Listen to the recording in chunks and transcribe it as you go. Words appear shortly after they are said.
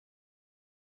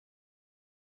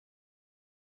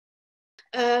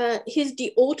He's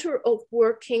the author of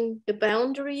Working the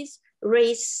Boundaries,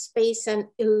 Race, Space, and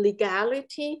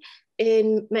Illegality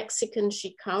in Mexican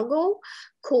Chicago,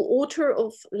 co-author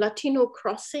of Latino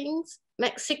Crossings,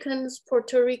 Mexicans,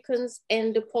 Puerto Ricans,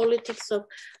 and the Politics of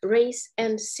Race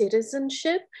and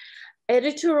Citizenship,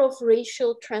 editor of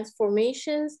Racial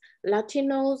Transformations,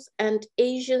 Latinos and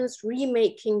Asians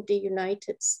Remaking the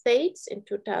United States in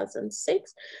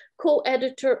 2006,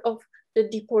 co-editor of The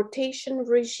Deportation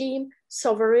Regime,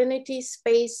 Sovereignty,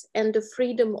 Space, and the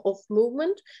Freedom of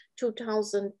Movement,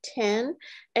 2010,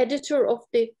 editor of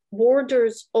The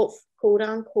Borders of quote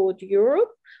unquote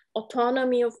Europe,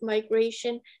 Autonomy of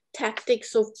Migration,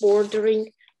 Tactics of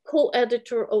Bordering,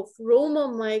 co-editor of Roma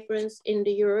Migrants in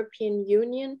the European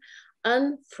Union,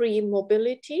 Unfree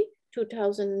Mobility,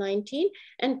 2019,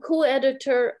 and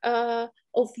co-editor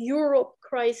of Europe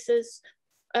Crisis,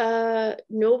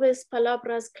 Noves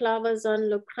Palabras Clavas en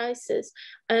la Crisis,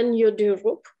 Año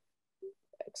d'Europe.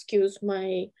 Excuse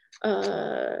my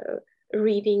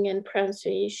reading and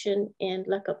pronunciation and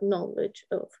lack of knowledge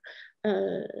of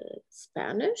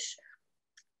Spanish,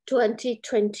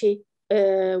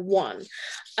 2021.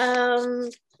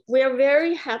 We are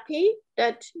very happy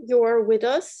that you're with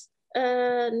us,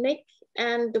 Nick,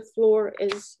 and the floor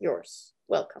is yours.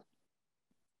 Welcome.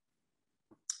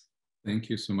 Thank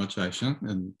you so much, Aisha,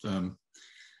 and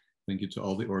thank you to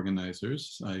all the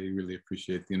organizers. I really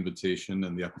appreciate the invitation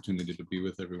and the opportunity to be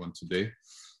with everyone today.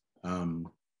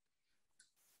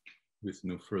 With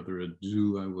no further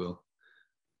ado, I will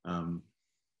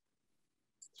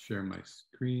share my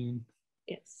screen.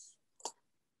 Yes.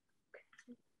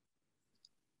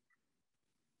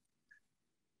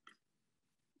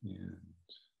 And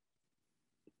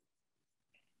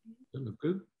does that look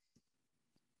good?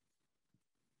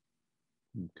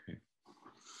 Okay.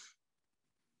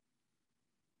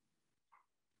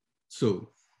 So,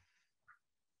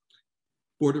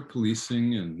 border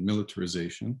policing and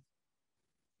militarization,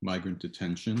 migrant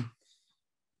detention,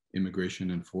 immigration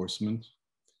enforcement,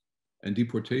 and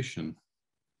deportation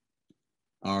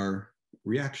are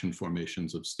reaction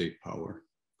formations of state power.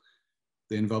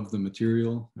 They involve the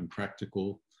material and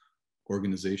practical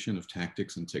organization of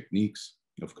tactics and techniques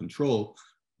of control,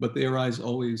 but they arise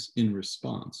always in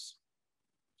response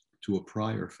to a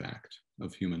prior fact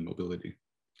of human mobility.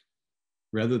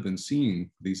 Rather than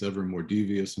seeing these ever more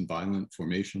devious and violent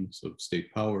formations of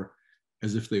state power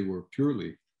as if they were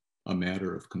purely a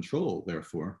matter of control,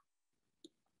 therefore,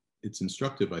 it's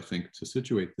instructive, I think, to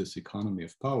situate this economy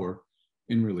of power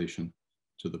in relation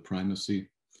to the primacy,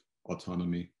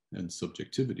 autonomy, and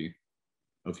subjectivity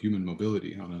of human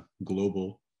mobility on a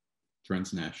global,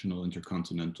 transnational,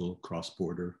 intercontinental,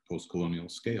 cross-border,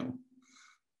 postcolonial scale.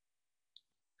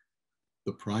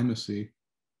 The primacy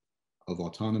of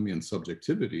autonomy and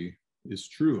subjectivity is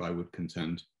true, I would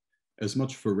contend, as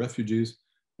much for refugees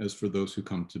as for those who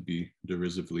come to be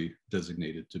derisively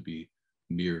designated to be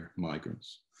mere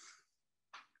migrants.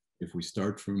 If we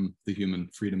start from the human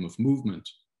freedom of movement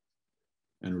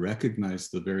and recognize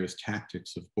the various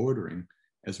tactics of bordering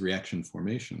as reaction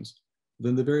formations,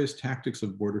 then the various tactics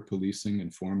of border policing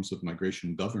and forms of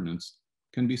migration governance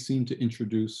can be seen to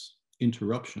introduce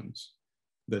interruptions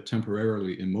that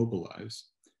temporarily immobilize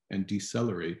and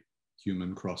decelerate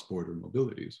human cross-border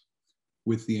mobilities,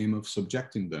 with the aim of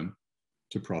subjecting them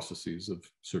to processes of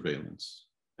surveillance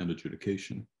and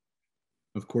adjudication.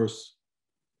 Of course,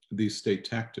 these state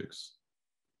tactics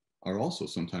are also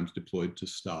sometimes deployed to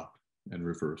stop and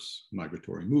reverse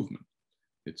migratory movement.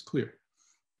 It's clear.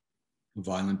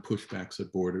 Violent pushbacks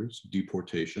at borders,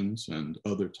 deportations, and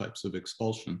other types of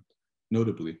expulsion,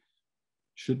 notably,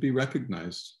 should be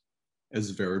recognized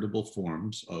as veritable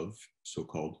forms of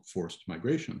so-called forced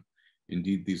migration.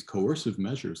 Indeed, these coercive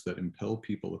measures that impel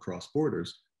people across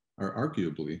borders are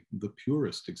arguably the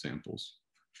purest examples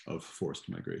of forced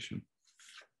migration.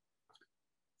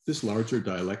 This larger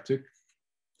dialectic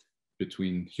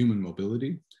between human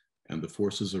mobility and the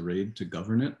forces arrayed to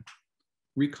govern it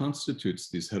reconstitutes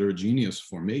these heterogeneous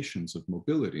formations of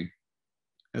mobility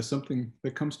as something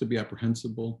that comes to be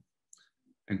apprehensible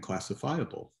and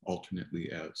classifiable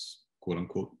alternately as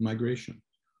quote-unquote migration,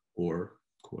 or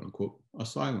quote-unquote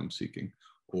asylum-seeking,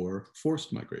 or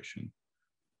forced migration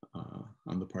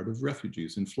on the part of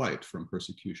refugees in flight from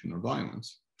persecution or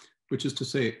violence, which is to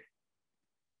say,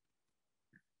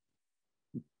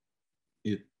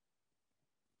 it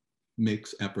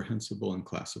makes apprehensible and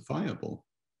classifiable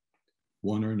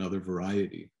one or another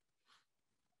variety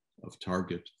of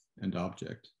target and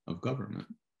object of government.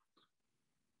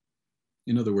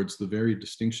 In other words, the very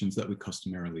distinctions that we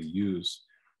customarily use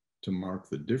to mark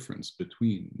the difference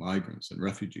between migrants and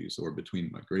refugees, or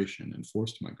between migration and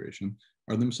forced migration,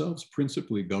 are themselves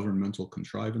principally governmental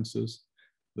contrivances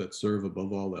that serve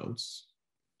above all else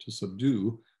to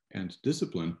subdue and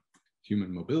discipline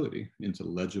human mobility into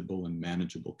legible and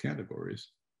manageable categories.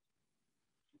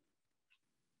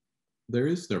 There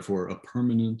is therefore a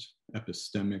permanent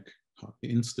epistemic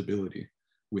instability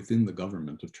within the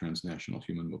government of transnational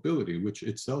human mobility, which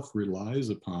itself relies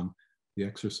upon the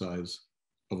exercise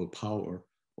of a power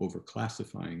over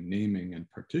classifying, naming, and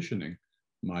partitioning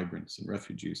migrants and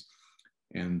refugees,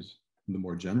 and the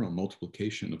more general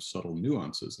multiplication of subtle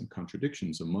nuances and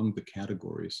contradictions among the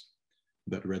categories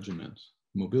that regiment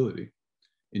mobility.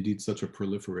 Indeed, such a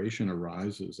proliferation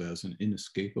arises as an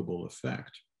inescapable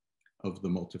effect of the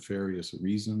multifarious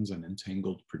reasons and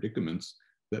entangled predicaments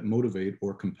that motivate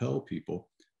or compel people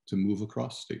to move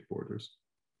across state borders.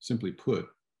 Simply put,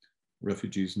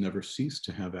 refugees never cease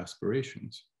to have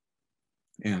aspirations,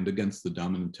 and against the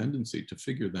dominant tendency to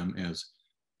figure them as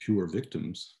pure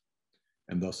victims,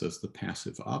 and thus as the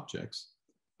passive objects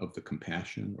of the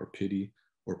compassion or pity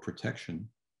or protection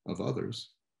of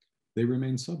others, they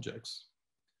remain subjects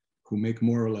who make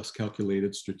more or less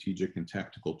calculated strategic and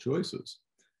tactical choices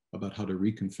about how to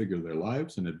reconfigure their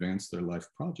lives and advance their life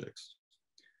projects,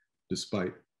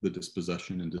 despite the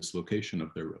dispossession and dislocation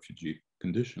of their refugee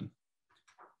condition.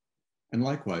 And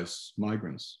likewise,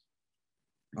 migrants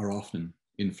are often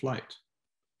in flight.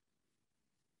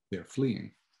 They're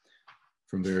fleeing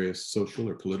from various social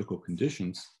or political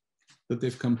conditions that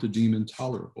they've come to deem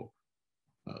intolerable,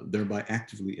 thereby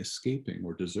actively escaping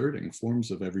or deserting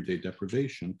forms of everyday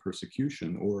deprivation,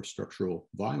 persecution, or structural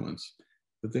violence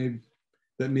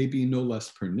that may be no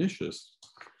less pernicious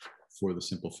for the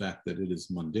simple fact that it is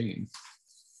mundane.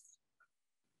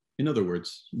 In other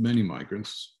words, many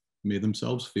migrants may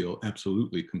themselves feel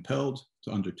absolutely compelled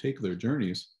to undertake their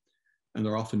journeys and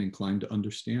are often inclined to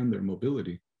understand their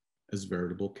mobility as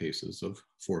veritable cases of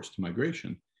forced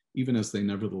migration, even as they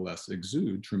nevertheless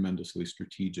exude tremendously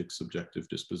strategic subjective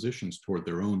dispositions toward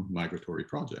their own migratory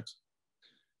projects.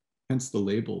 Hence the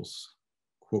labels,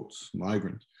 quotes,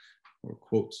 migrant, or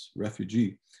quotes,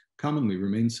 refugee, commonly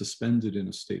remain suspended in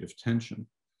a state of tension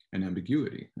and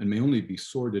ambiguity, and may only be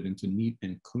sorted into neat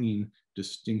and clean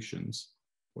distinctions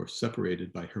or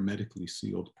separated by hermetically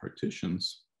sealed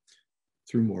partitions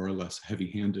through more or less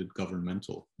heavy-handed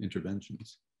governmental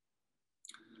interventions.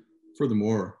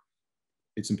 Furthermore,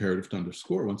 it's imperative to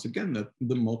underscore once again that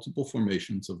the multiple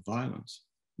formations of violence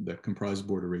that comprise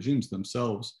border regimes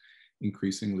themselves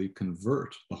increasingly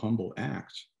convert the humble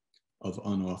act of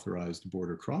unauthorized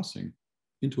border crossing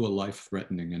into a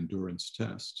life-threatening endurance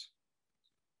test,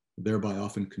 thereby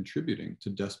often contributing to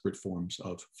desperate forms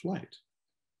of flight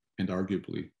and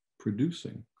arguably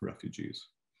producing refugees.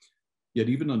 Yet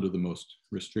even under the most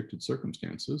restricted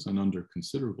circumstances and under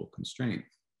considerable constraint,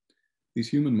 these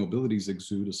human mobilities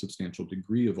exude a substantial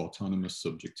degree of autonomous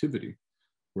subjectivity,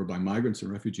 whereby migrants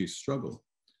and refugees struggle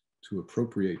to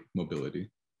appropriate mobility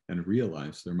and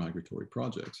realize their migratory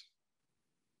projects.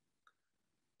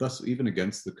 Thus, even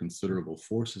against the considerable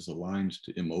forces aligned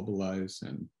to immobilize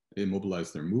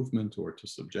their movement or to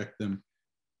subject them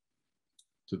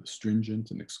to the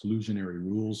stringent and exclusionary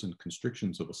rules and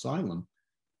constrictions of asylum,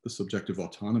 the subjective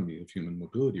autonomy of human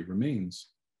mobility remains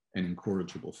an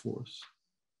incorrigible force.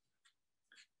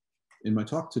 In my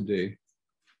talk today,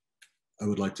 I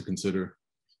would like to consider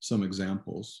some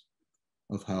examples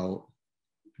of how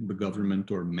the government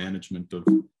or management of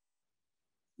the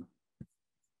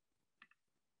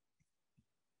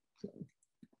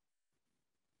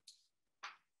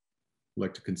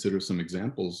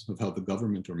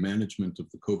government or management of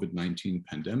the COVID-19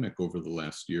 pandemic over the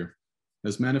last year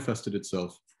has manifested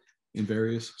itself in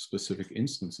various specific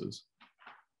instances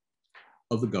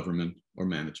of the government or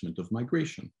management of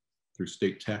migration through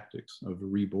state tactics of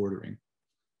rebordering.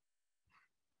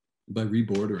 By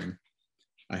rebordering,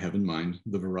 I have in mind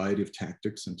the variety of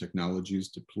tactics and technologies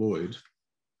deployed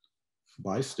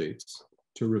by states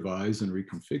to revise and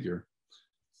reconfigure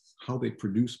how they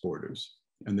produce borders,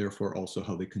 and therefore also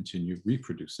how they continue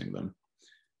reproducing them,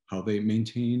 how they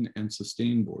maintain and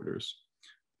sustain borders,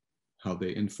 how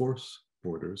they enforce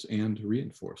borders and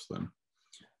reinforce them.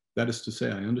 That is to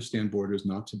say, I understand borders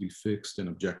not to be fixed and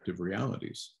objective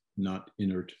realities, not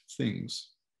inert things,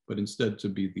 but instead to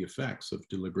be the effects of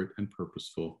deliberate and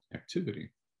purposeful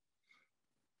activity.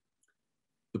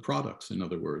 The products, in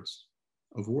other words,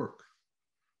 of work.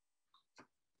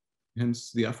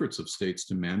 Hence, the efforts of states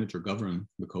to manage or govern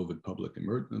the COVID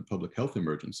public health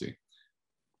emergency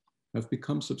have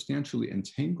become substantially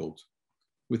entangled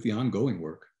with the ongoing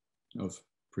work of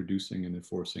producing and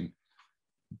enforcing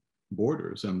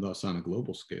borders, and thus on a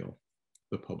global scale,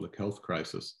 the public health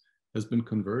crisis has been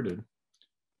converted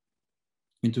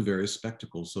into various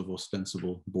spectacles of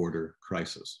ostensible border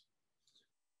crisis.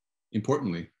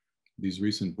 Importantly, these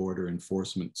recent border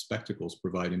enforcement spectacles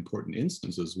provide important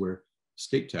instances where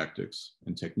state tactics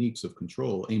and techniques of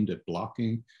control aimed at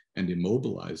blocking and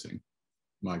immobilizing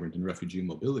migrant and refugee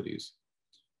mobilities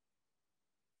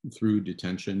through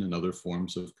detention and other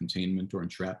forms of containment or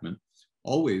entrapment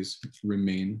always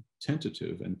remain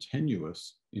tentative and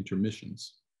tenuous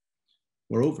intermissions.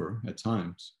 Moreover, at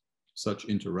times, such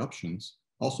interruptions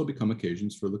also become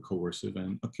occasions for the coercive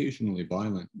and occasionally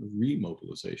violent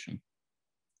remobilization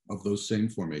of those same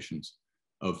formations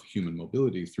of human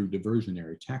mobility through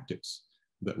diversionary tactics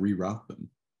that reroute them,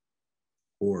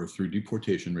 or through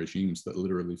deportation regimes that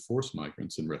literally force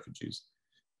migrants and refugees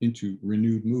into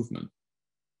renewed movement,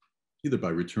 either by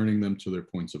returning them to their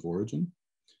points of origin,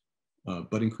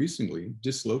 but increasingly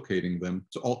dislocating them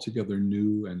to altogether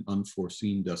new and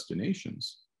unforeseen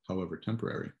destinations, however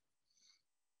temporary.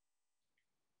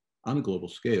 On a global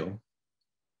scale,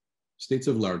 states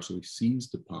have largely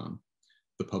seized upon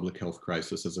the public health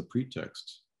crisis as a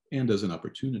pretext and as an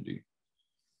opportunity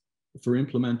for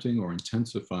implementing or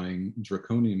intensifying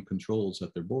draconian controls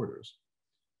at their borders,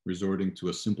 resorting to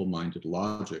a simple-minded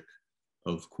logic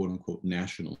of quote-unquote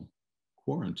national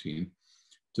quarantine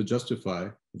to justify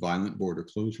violent border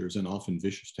closures and often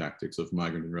vicious tactics of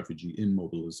migrant and refugee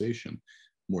immobilization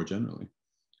more generally.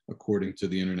 According to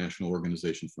the International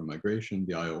Organization for Migration,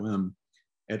 the IOM,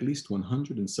 at least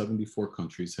 174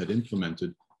 countries had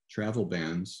implemented travel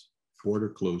bans, border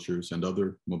closures, and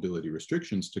other mobility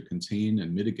restrictions to contain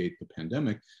and mitigate the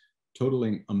pandemic,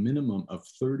 totaling a minimum of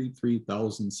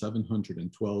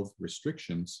 33,712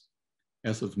 restrictions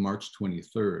as of March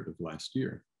 23rd of last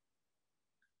year.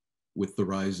 With the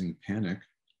rising panic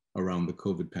around the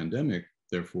COVID pandemic,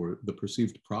 therefore, the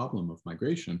perceived problem of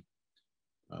migration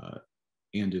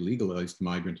and illegalized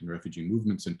migrant and refugee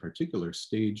movements in particular,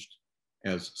 staged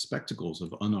as spectacles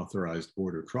of unauthorized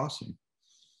border crossing,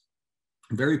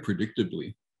 very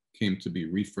predictably came to be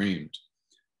reframed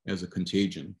as a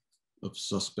contagion of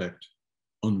suspect,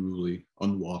 unruly,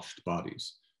 unwashed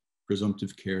bodies,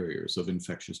 presumptive carriers of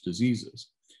infectious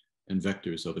diseases, and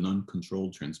vectors of an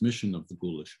uncontrolled transmission of the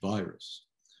ghoulish virus.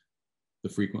 The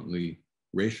frequently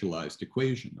racialized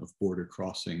equation of border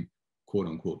crossing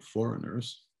quote-unquote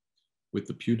foreigners with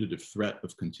the putative threat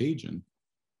of contagion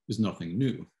is nothing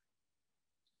new,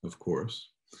 of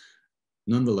course.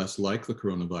 Nonetheless, like the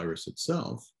coronavirus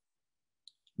itself,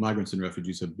 migrants and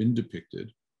refugees have been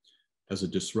depicted as a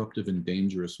disruptive and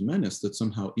dangerous menace that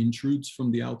somehow intrudes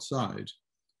from the outside,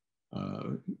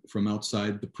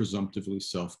 the presumptively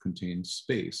self-contained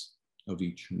space of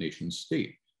each nation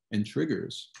state, and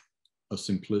triggers a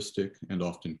simplistic and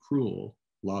often cruel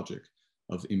logic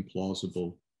of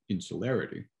implausible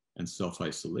insularity and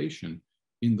self-isolation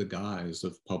in the guise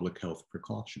of public health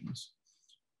precautions.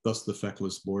 Thus, the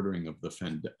feckless bordering of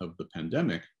the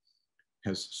pandemic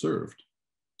has served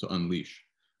to unleash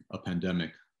a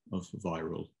pandemic of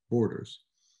viral borders.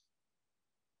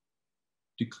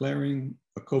 Declaring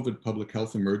a COVID public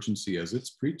health emergency as its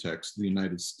pretext, the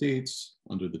United States,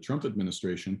 under the Trump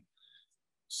administration,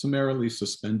 summarily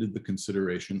suspended the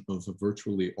consideration of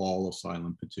virtually all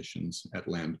asylum petitions at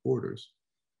land borders,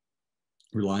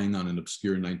 relying on an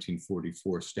obscure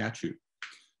 1944 statute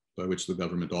by which the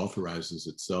government authorizes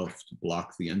itself to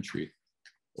block the entry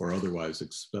or otherwise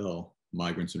expel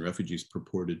migrants and refugees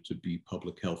purported to be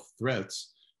public health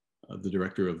threats. The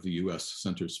director of the US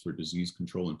Centers for Disease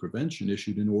Control and Prevention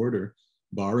issued an order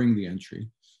barring the entry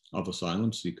of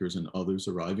asylum seekers and others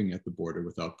arriving at the border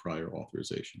without prior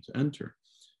authorization to enter.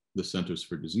 The Centers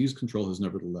for Disease Control has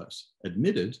nevertheless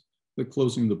admitted that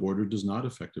closing the border does not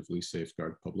effectively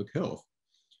safeguard public health.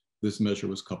 This measure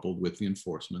was coupled with the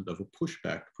enforcement of a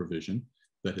pushback provision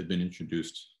that had been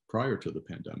introduced prior to the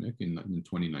pandemic in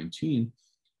 2019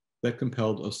 that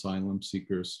compelled asylum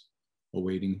seekers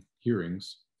awaiting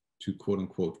hearings to quote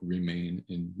unquote remain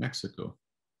in Mexico,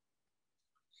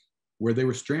 where they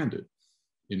were stranded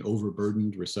in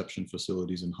overburdened reception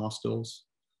facilities and hostels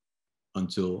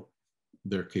until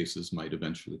their cases might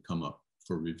eventually come up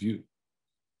for review.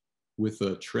 With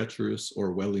a treacherous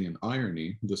Orwellian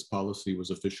irony, this policy was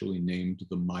officially named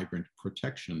the Migrant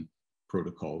Protection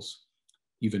Protocols,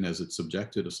 even as it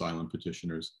subjected asylum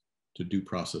petitioners to due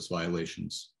process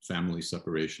violations, family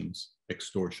separations,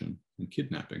 extortion, and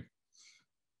kidnapping.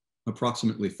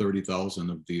 Approximately 30,000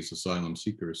 of these asylum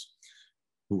seekers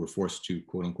who were forced to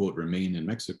quote unquote remain in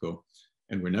Mexico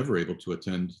and were never able to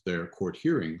attend their court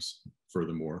hearings,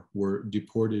 furthermore, were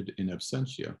deported in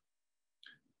absentia.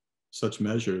 Such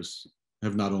measures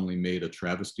have not only made a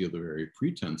travesty of the very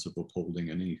pretense of upholding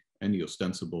any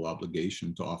ostensible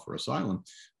obligation to offer asylum,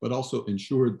 but also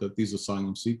ensured that these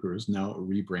asylum seekers, now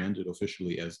rebranded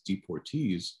officially as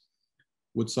deportees,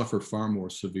 would suffer far more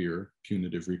severe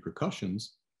punitive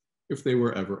repercussions if they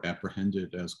were ever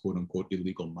apprehended as quote unquote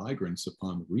illegal migrants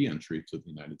upon re-entry to the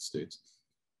United States.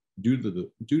 Due to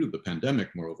the pandemic,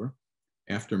 moreover,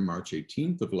 after March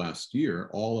 18th of last year,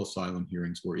 all asylum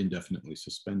hearings were indefinitely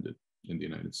suspended in the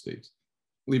United States,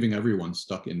 leaving everyone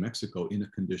stuck in Mexico in a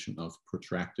condition of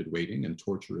protracted waiting and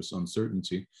torturous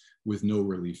uncertainty with no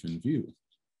relief in view,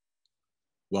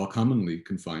 while commonly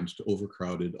confined to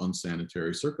overcrowded,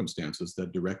 unsanitary circumstances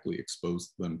that directly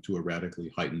exposed them to a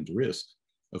radically heightened risk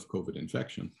of COVID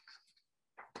infection.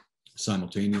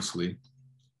 Simultaneously,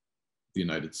 the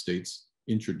United States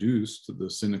introduced the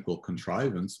cynical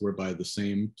contrivance whereby the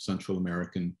same Central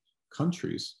American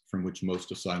countries from which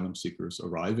most asylum seekers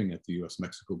arriving at the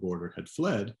US-Mexico border had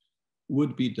fled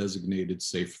would be designated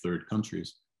safe third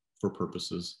countries for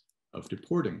purposes of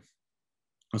deporting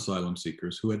asylum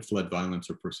seekers who had fled violence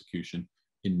or persecution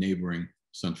in neighboring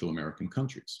Central American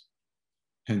countries.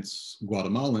 Hence,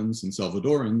 Guatemalans and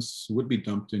Salvadorans would be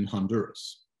dumped in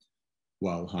Honduras,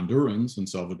 while Hondurans and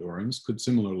Salvadorans could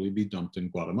similarly be dumped in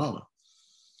Guatemala,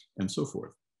 and so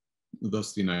forth.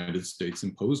 Thus, the United States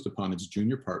imposed upon its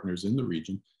junior partners in the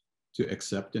region to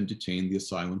accept and detain the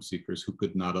asylum seekers who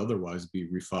could not otherwise be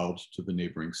refouled to the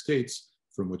neighboring states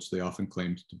from which they often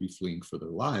claimed to be fleeing for their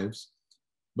lives,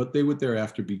 but they would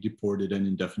thereafter be deported and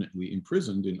indefinitely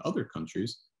imprisoned in other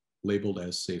countries, labeled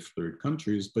as safe third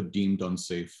countries, but deemed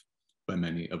unsafe by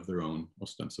many of their own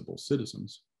ostensible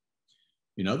citizens.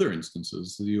 In other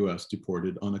instances, the US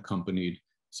deported unaccompanied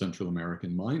Central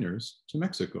American minors to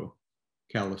Mexico,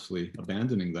 callously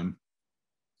abandoning them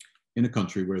in a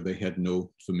country where they had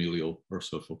no familial or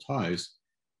social ties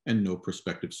and no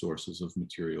prospective sources of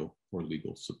material or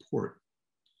legal support.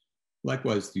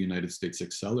 Likewise, the United States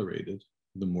accelerated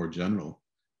the more general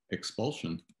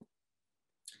expulsion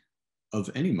of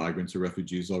any migrants or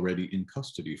refugees already in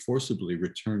custody, forcibly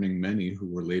returning many who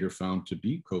were later found to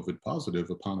be COVID positive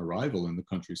upon arrival in the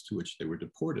countries to which they were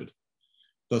deported.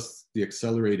 Thus, the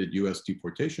accelerated US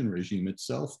deportation regime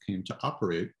itself came to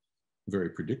operate, very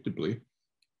predictably,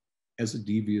 as a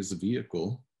devious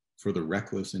vehicle for the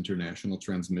reckless international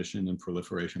transmission and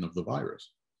proliferation of the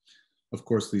virus. Of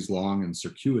course, these long and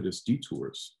circuitous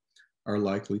detours are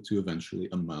likely to eventually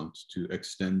amount to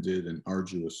extended and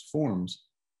arduous forms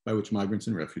by which migrants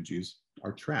and refugees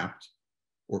are trapped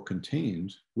or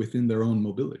contained within their own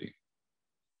mobility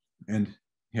and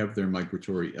have their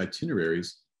migratory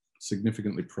itineraries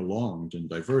significantly prolonged and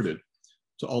diverted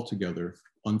to altogether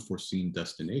unforeseen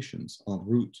destinations en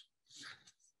route.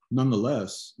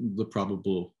 Nonetheless, the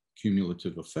probable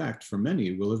cumulative effect for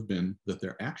many will have been that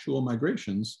their actual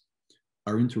migrations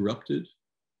are interrupted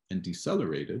and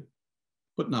decelerated,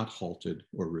 but not halted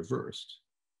or reversed.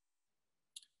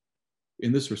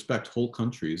 In this respect, whole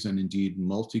countries and indeed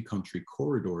multi-country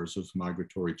corridors of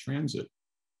migratory transit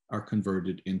are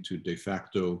converted into de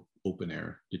facto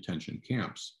open-air detention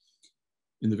camps,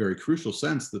 in the very crucial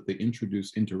sense that they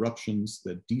introduce interruptions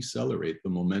that decelerate the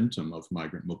momentum of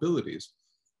migrant mobilities,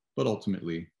 but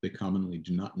ultimately they commonly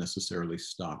do not necessarily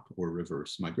stop or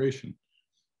reverse migration.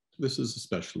 This is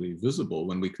especially visible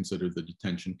when we consider the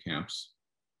detention camps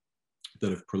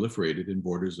that have proliferated in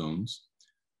border zones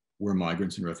where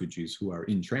migrants and refugees who are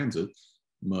in transit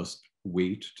must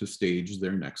wait to stage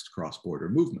their next cross-border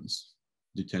movements.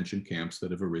 Detention camps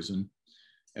that have arisen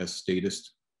as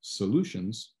statist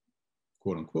solutions,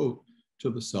 quote unquote, to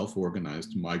the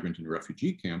self-organized migrant and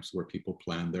refugee camps where people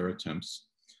plan their attempts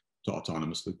to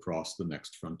autonomously cross the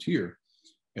next frontier,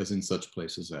 as in such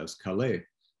places as Calais,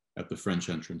 at the French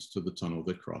entrance to the tunnel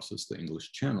that crosses the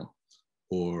English Channel,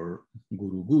 or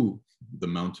Gourougou, the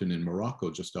mountain in Morocco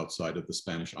just outside of the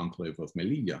Spanish enclave of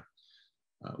Melilla,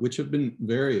 which have been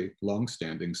very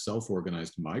long-standing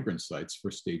self-organized migrant sites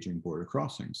for staging border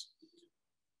crossings,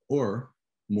 or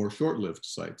more short-lived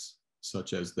sites,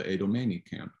 such as the Idomeni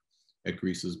camp at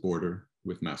Greece's border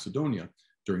with Macedonia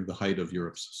during the height of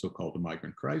Europe's so-called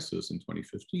migrant crisis in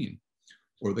 2015,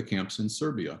 or the camps in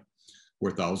Serbia,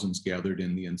 where thousands gathered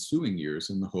in the ensuing years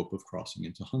in the hope of crossing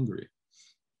into Hungary.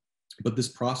 But this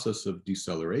process of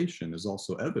deceleration is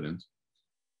also evident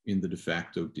in the de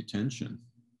facto detention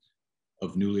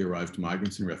of newly arrived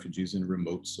migrants and refugees in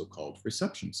remote so-called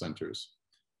reception centers,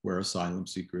 where asylum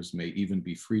seekers may even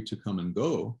be free to come and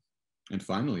go, and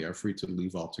finally are free to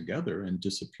leave altogether and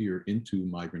disappear into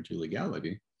migrant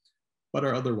illegality, but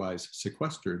are otherwise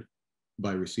sequestered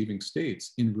by receiving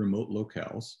states in remote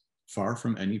locales, far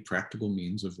from any practical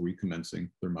means of recommencing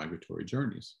their migratory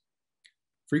journeys.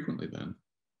 Frequently then,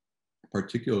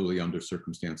 particularly under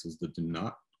circumstances that do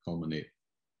not culminate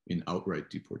in outright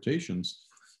deportations,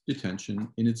 detention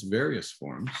in its various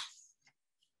forms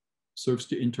serves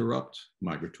to interrupt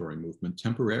migratory movement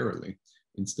temporarily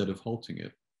instead of halting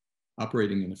it,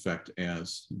 operating in effect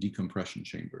as decompression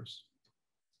chambers.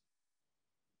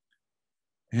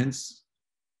 Hence,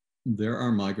 there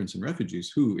are migrants and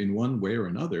refugees who, in one way or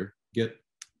another, get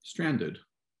stranded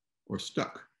or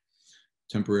stuck,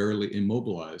 temporarily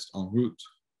immobilized en route,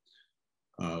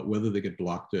 whether they get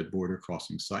blocked at border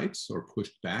crossing sites or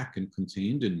pushed back and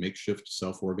contained in makeshift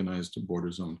self-organized border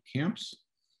zone camps,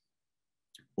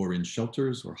 or in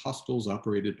shelters or hostels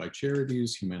operated by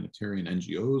charities, humanitarian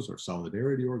NGOs, or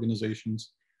solidarity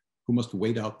organizations who must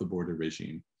wait out the border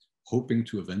regime, hoping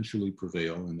to eventually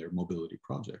prevail in their mobility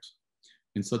projects.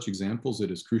 In such examples,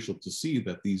 it is crucial to see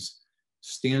that these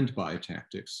standby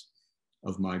tactics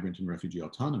of migrant and refugee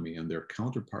autonomy and their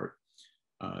counterpart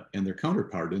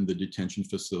in the detention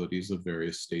facilities of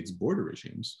various states' border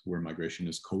regimes, where migration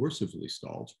is coercively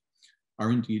stalled,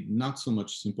 are indeed not so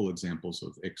much simple examples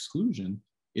of exclusion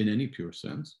in any pure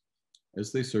sense,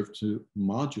 as they serve to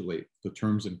modulate the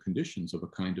terms and conditions of a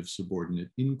kind of subordinate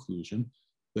inclusion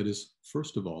that is,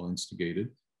 first of all, instigated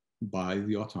by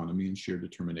the autonomy and sheer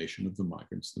determination of the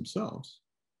migrants themselves.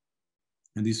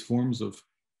 And these forms of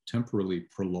temporally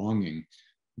prolonging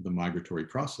the migratory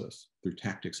process through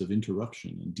tactics of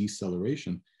interruption and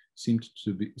deceleration seem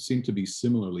to be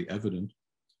similarly evident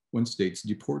when states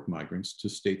deport migrants to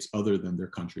states other than their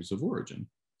countries of origin,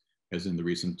 as in the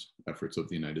recent efforts of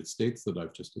the United States that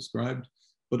I've just described,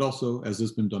 but also as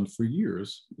has been done for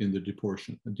years in the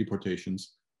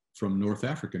deportations from North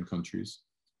African countries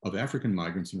of African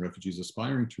migrants and refugees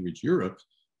aspiring to reach Europe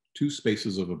to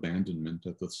spaces of abandonment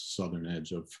at the southern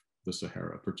edge of the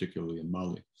Sahara, particularly in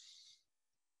Mali.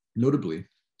 Notably,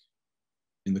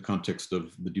 in the context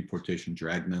of the deportation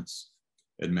dragnets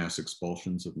and mass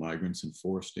expulsions of migrants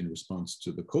enforced in response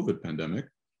to the COVID pandemic,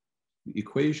 the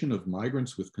equation of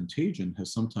migrants with contagion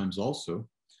has sometimes also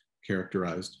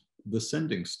characterized the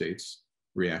sending state's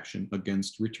reaction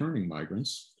against returning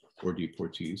migrants or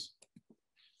deportees,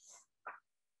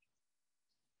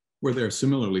 where they are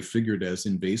similarly figured as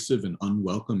invasive and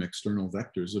unwelcome external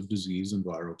vectors of disease and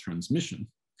viral transmission,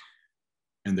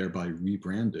 and thereby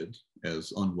rebranded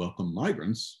as unwelcome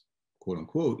migrants, quote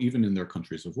unquote, even in their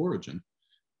countries of origin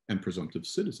and presumptive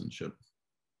citizenship.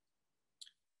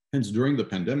 Hence, during the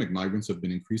pandemic, migrants have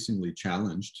been increasingly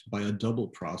challenged by a double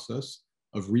process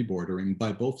of rebordering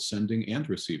by both sending and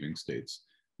receiving states,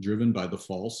 driven by the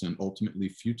false and ultimately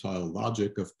futile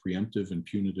logic of preemptive and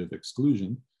punitive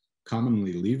exclusion,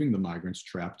 commonly leaving the migrants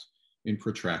trapped in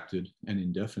protracted and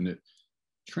indefinite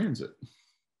transit,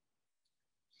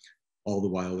 all the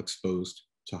while exposed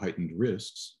to heightened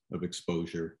risks of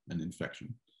exposure and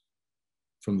infection.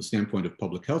 From the standpoint of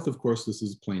public health, of course, this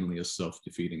is plainly a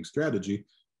self-defeating strategy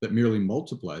that merely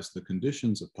multiplies the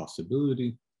conditions of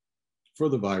possibility for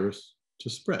the virus to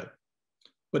spread.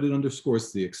 But it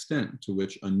underscores the extent to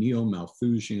which a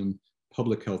neo-Malthusian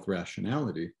public health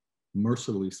rationality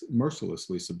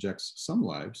mercilessly subjects some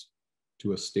lives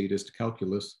to a statist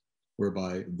calculus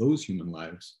whereby those human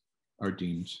lives are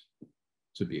deemed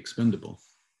to be expendable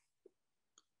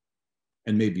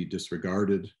and may be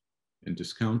disregarded and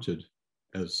discounted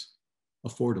as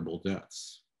affordable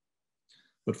deaths.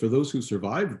 But for those who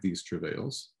survive these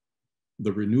travails,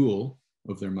 the renewal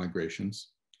of their migrations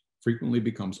frequently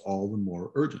becomes all the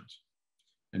more urgent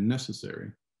and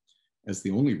necessary as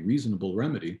the only reasonable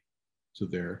remedy to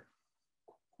their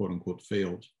quote unquote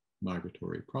failed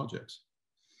migratory projects.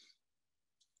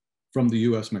 From the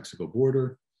US-Mexico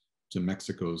border to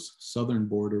Mexico's southern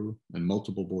border and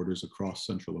multiple borders across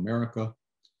Central America,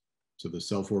 to the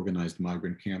self-organized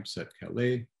migrant camps at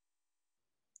Calais,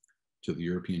 to the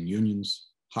European Union's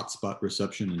hotspot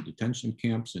reception and detention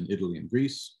camps in Italy and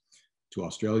Greece, to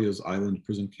Australia's island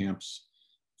prison camps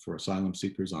for asylum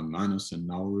seekers on Manus and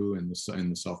Nauru in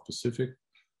the South Pacific.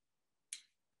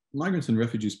 Migrants and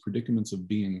refugees' predicaments of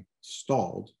being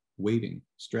stalled, waiting,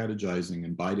 strategizing,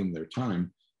 and biding their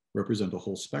time represent a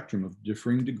whole spectrum of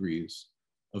differing degrees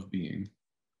of being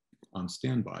on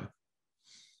standby.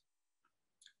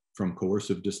 From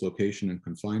coercive dislocation and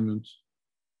confinement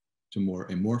to more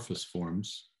amorphous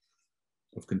forms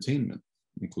of containment,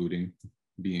 including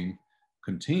being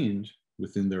contained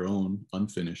within their own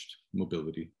unfinished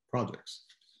mobility projects.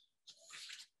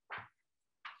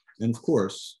 And of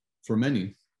course, for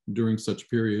many, during such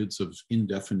periods of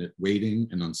indefinite waiting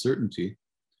and uncertainty,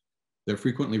 they're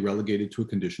frequently relegated to a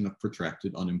condition of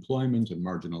protracted unemployment and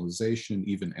marginalization,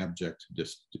 even abject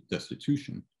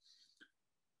destitution.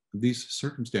 These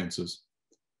circumstances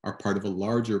are part of a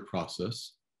larger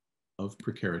process of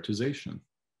precaritization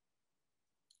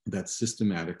that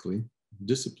systematically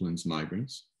disciplines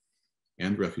migrants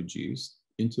and refugees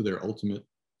into their ultimate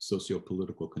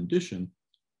socio-political condition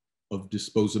of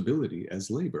disposability as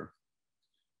labor.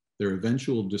 Their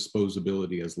eventual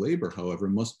disposability as labor, however,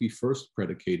 must be first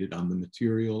predicated on the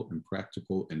material and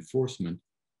practical enforcement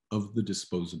of the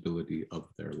disposability of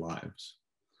their lives.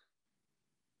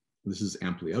 This is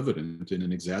amply evident in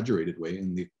an exaggerated way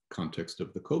in the context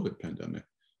of the COVID pandemic,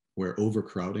 where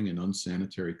overcrowding and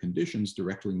unsanitary conditions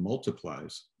directly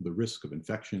multiplies the risk of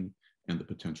infection and the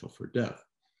potential for death.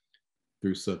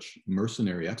 Through such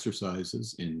mercenary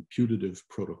exercises in putative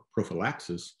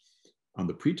prophylaxis on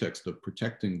the pretext of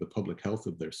protecting the public health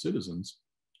of their citizens,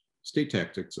 state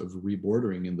tactics of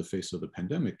rebordering in the face of the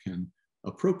pandemic can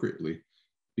appropriately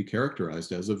be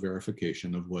characterized as a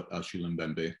verification of what Achille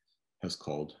Mbembe has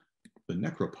called the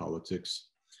necropolitics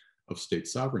of state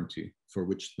sovereignty, for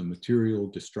which the material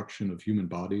destruction of human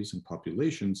bodies and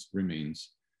populations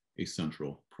remains a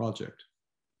central project.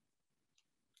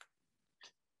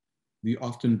 The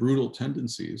often brutal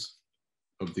tendencies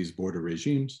of these border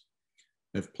regimes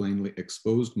have plainly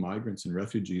exposed migrants and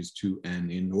refugees to an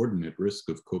inordinate risk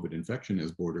of COVID infection,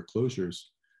 as border closures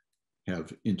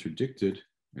have interdicted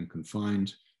and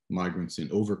confined migrants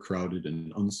in overcrowded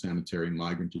and unsanitary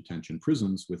migrant detention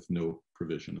prisons with no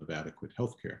provision of adequate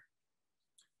health care.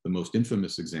 The most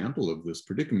infamous example of this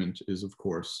predicament is, of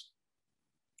course,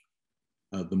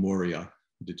 the Moria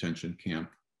detention camp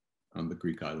on the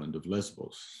Greek island of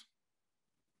Lesbos.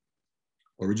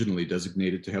 Originally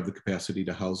designated to have the capacity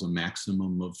to house a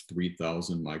maximum of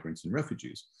 3,000 migrants and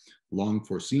refugees, long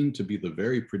foreseen to be the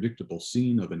very predictable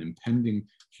scene of an impending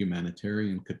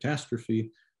humanitarian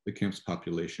catastrophe, the camp's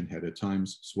population had at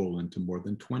times swollen to more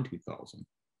than 20,000.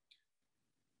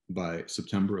 By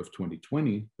September of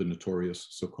 2020, the notorious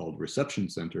so-called reception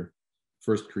center,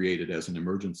 first created as an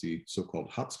emergency so-called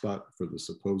hotspot for the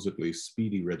supposedly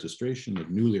speedy registration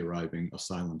of newly arriving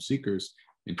asylum seekers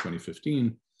in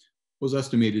 2015, was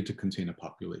estimated to contain a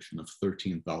population of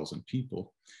 13,000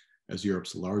 people. As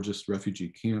Europe's largest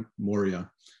refugee camp,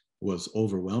 Moria was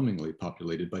overwhelmingly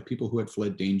populated by people who had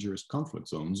fled dangerous conflict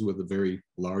zones, with a very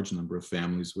large number of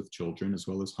families with children, as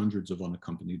well as hundreds of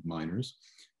unaccompanied minors,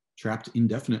 trapped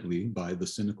indefinitely by the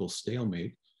cynical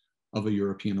stalemate of a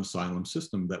European asylum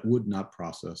system that would not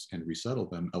process and resettle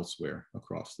them elsewhere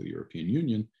across the European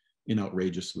Union in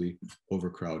outrageously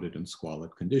overcrowded and squalid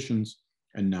conditions,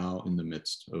 and now in the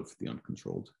midst of the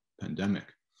uncontrolled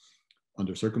pandemic.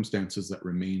 Under circumstances that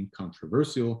remain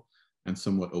controversial and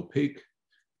somewhat opaque,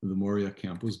 the Moria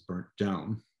camp was burnt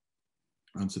down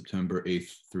on September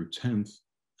 8th through 10th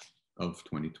of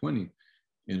 2020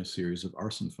 in a series of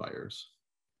arson fires.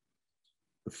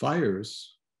 The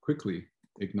fires quickly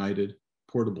ignited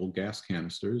portable gas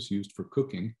canisters used for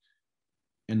cooking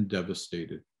and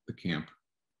devastated the camp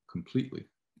completely.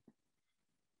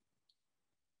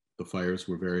 The fires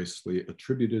were variously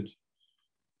attributed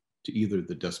to either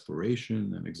the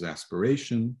desperation and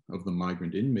exasperation of the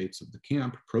migrant inmates of the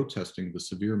camp protesting the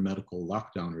severe medical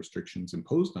lockdown restrictions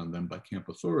imposed on them by camp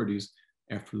authorities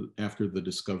after the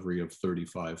discovery of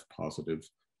 35 positive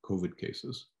COVID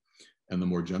cases, and the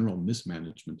more general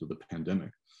mismanagement of the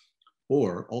pandemic,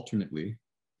 or alternately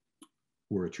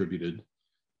were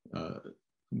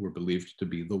believed to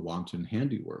be the wanton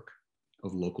handiwork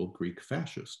of local Greek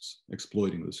fascists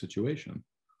exploiting the situation,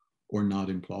 or not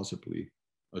implausibly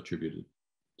attributed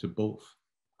to both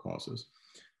causes.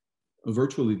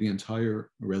 Virtually the entire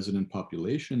resident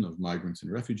population of migrants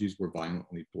and refugees were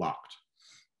violently blocked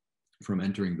from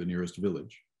entering the nearest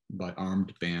village by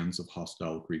armed bands of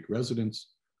hostile Greek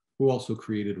residents, who also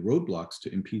created roadblocks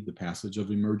to impede the passage of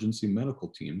emergency medical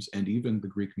teams and even the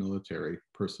Greek military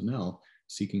personnel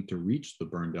seeking to reach the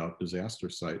burned out disaster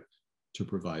site to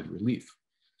provide relief.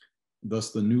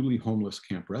 Thus, the newly homeless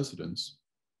camp residents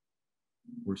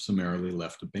were summarily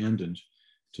left abandoned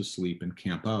to sleep and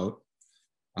camp out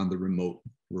on the remote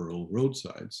rural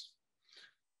roadsides.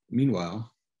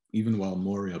 Meanwhile, even while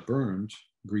Moria burned,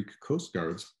 Greek coast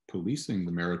guards policing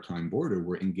the maritime border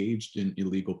were engaged in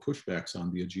illegal pushbacks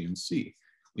on the Aegean Sea,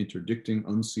 interdicting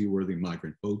unseaworthy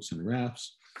migrant boats and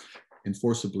rafts, and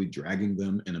forcibly dragging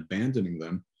them and abandoning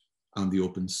them on the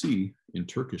open sea in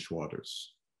Turkish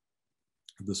waters.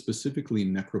 The specifically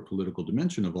necropolitical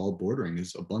dimension of all bordering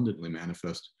is abundantly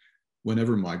manifest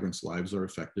whenever migrants' lives are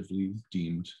effectively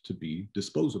deemed to be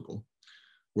disposable,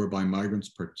 whereby migrants,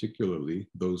 particularly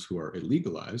those who are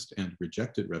illegalized and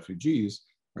rejected refugees,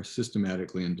 are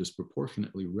systematically and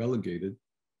disproportionately relegated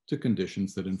to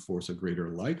conditions that enforce a greater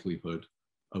likelihood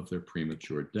of their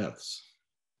premature deaths.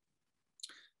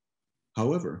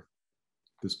 However,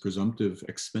 this presumptive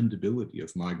expendability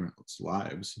of migrants'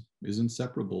 lives is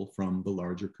inseparable from the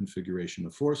larger configuration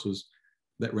of forces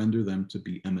that render them to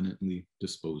be eminently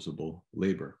disposable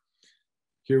labor.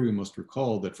 Here we must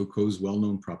recall that Foucault's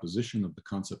well-known proposition of the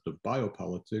concept of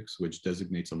biopolitics, which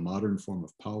designates a modern form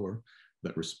of power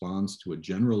that responds to a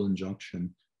general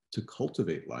injunction to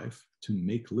cultivate life, to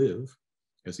make live,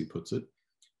 as he puts it,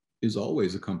 is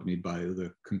always accompanied by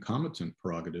the concomitant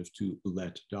prerogative to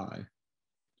let die.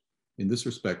 In this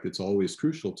respect, it's always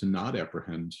crucial to not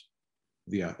apprehend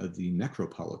the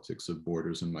necropolitics of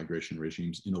borders and migration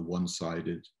regimes in a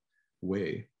one-sided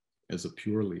way as a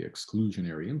purely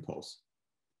exclusionary impulse,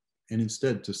 and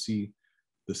instead to see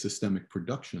the systemic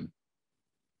production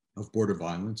of border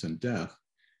violence and death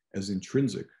as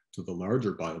intrinsic to the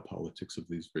larger biopolitics of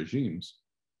these regimes,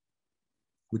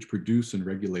 which produce and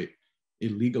regulate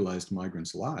illegalized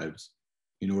migrants' lives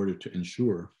in order to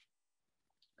ensure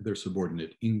their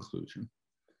subordinate inclusion.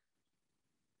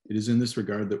 It is in this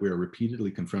regard that we are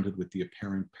repeatedly confronted with the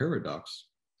apparent paradox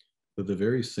that the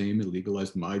very same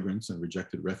illegalized migrants and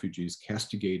rejected refugees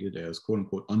castigated as quote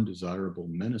unquote undesirable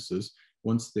menaces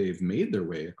once they've made their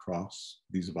way across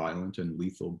these violent and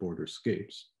lethal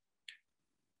borderscapes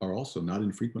are also not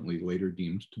infrequently later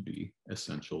deemed to be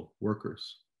essential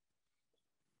workers,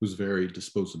 whose very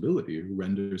disposability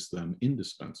renders them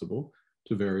indispensable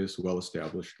to various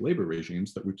well-established labor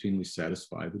regimes that routinely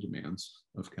satisfy the demands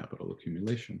of capital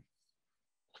accumulation.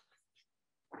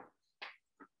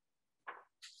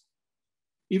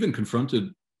 Even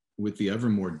confronted with the ever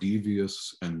more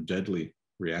devious and deadly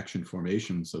reaction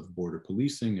formations of border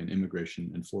policing and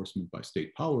immigration enforcement by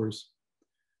state powers,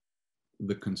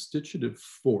 the constitutive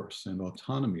force and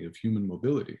autonomy of human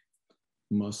mobility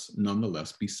must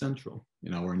nonetheless be central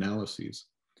in our analyses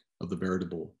of the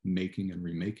veritable making and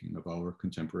remaking of our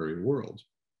contemporary world.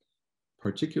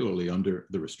 Particularly under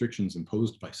the restrictions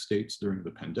imposed by states during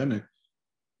the pandemic,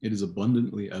 it is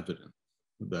abundantly evident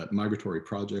that migratory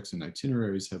projects and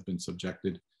itineraries have been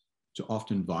subjected to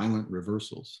often violent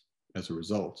reversals as a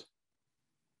result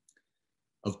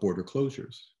of border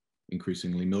closures,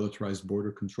 increasingly militarized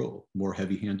border control, more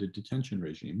heavy-handed detention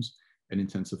regimes, and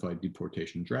intensified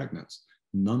deportation dragnets.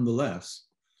 Nonetheless,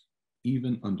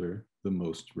 even under the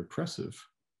most repressive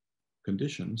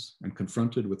conditions and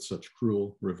confronted with such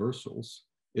cruel reversals,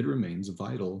 it remains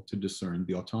vital to discern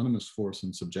the autonomous force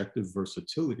and subjective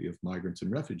versatility of migrants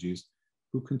and refugees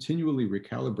who continually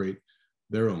recalibrate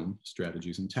their own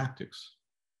strategies and tactics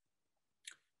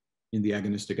in the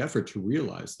agonistic effort to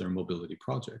realize their mobility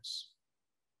projects.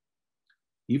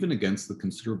 Even against the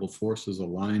considerable forces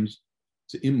aligned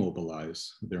to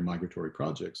immobilize their migratory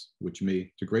projects, which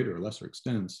may, to greater or lesser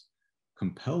extents,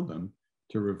 compel them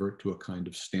to revert to a kind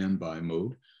of standby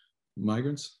mode,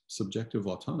 migrants' subjective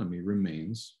autonomy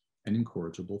remains an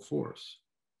incorrigible force.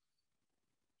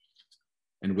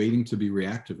 And waiting to be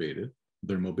reactivated,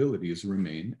 their mobilities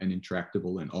remain an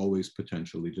intractable and always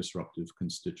potentially disruptive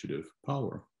constitutive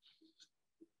power.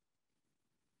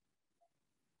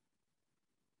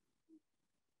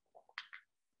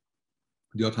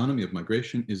 The autonomy of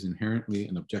migration is inherently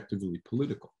and objectively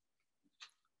political,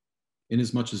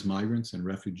 inasmuch as migrants and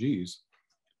refugees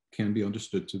can be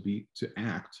understood to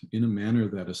act in a manner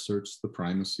that asserts the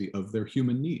primacy of their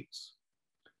human needs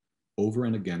over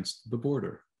and against the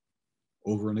border,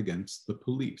 over and against the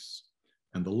police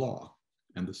and the law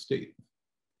and the state.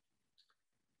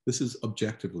 This is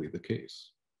objectively the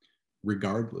case,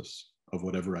 regardless of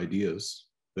whatever ideas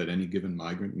that any given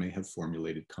migrant may have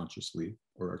formulated consciously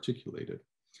or articulated.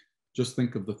 Just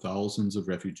think of the thousands of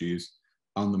refugees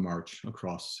on the march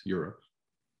across Europe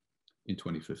in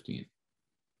 2015,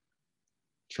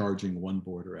 charging one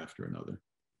border after another.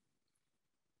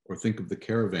 Or think of the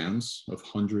caravans of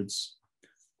hundreds,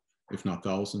 if not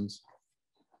thousands,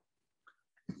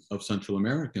 of Central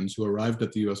Americans who arrived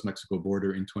at the US-Mexico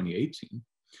border in 2018,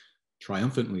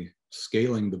 triumphantly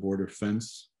scaling the border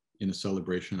fence in a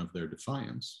celebration of their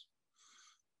defiance,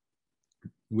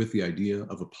 with the idea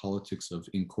of a politics of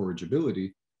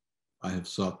incorrigibility. I have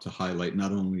sought to highlight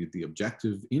not only the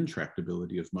objective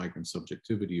intractability of migrant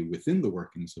subjectivity within the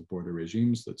workings of border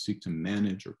regimes that seek to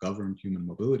manage or govern human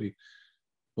mobility,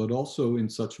 but also in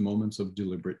such moments of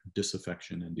deliberate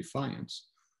disaffection and defiance.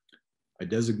 I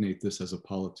designate this as a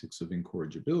politics of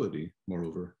incorrigibility,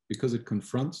 moreover, because it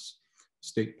confronts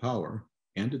state power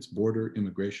and its border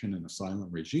immigration and asylum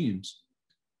regimes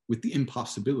with the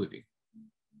impossibility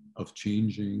of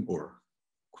changing or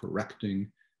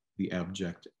correcting the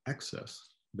abject excess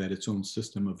that its own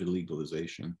system of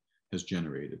illegalization has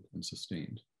generated and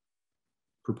sustained.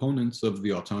 Proponents of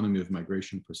the autonomy of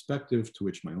migration perspective, to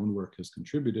which my own work has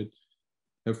contributed,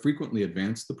 have frequently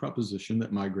advanced the proposition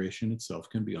that migration itself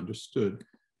can be understood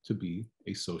to be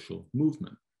a social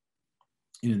movement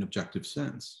in an objective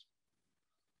sense.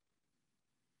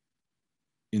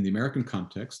 In the American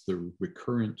context, the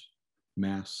recurrent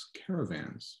mass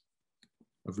caravans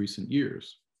of recent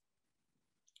years,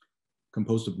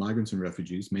 composed of migrants and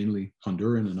refugees, mainly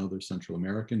Honduran and other Central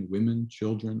American, women,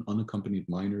 children, unaccompanied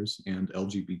minors, and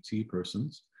LGBT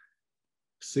persons,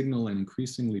 signal an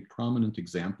increasingly prominent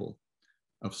example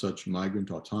of such migrant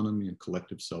autonomy and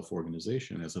collective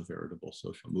self-organization as a veritable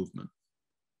social movement.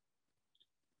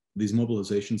 These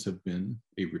mobilizations have been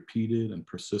a repeated and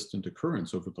persistent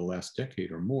occurrence over the last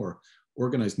decade or more,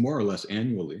 organized more or less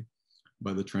annually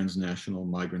by the transnational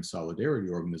migrant solidarity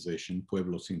organization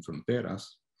Pueblos Sin Fronteras,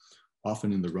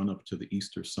 often in the run-up to the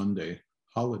Easter Sunday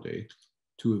holiday,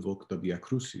 to evoke the Via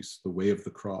Crucis, the way of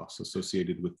the cross,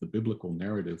 associated with the biblical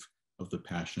narrative of the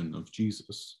Passion of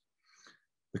Jesus.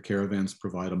 The caravans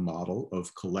provide a model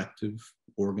of collective,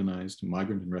 organized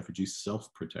migrant and refugee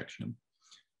self-protection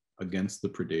against the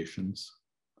predations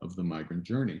of the migrant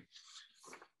journey,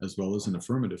 as well as an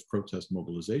affirmative protest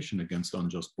mobilization against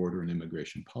unjust border and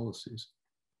immigration policies.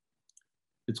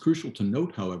 It's crucial to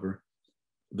note, however,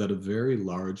 that a very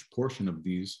large portion of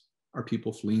these are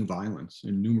people fleeing violence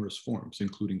in numerous forms,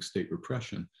 including state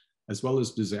repression, as well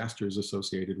as disasters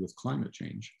associated with climate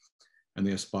change, and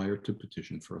they aspire to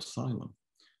petition for asylum.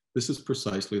 This is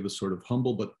precisely the sort of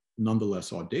humble but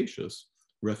nonetheless audacious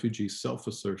refugee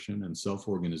self-assertion and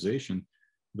self-organization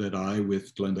that I,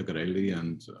 with Glenda Garelli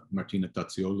and Martina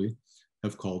Tazzioli,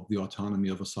 have called the autonomy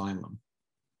of asylum.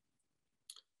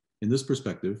 In this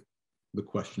perspective, the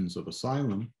questions of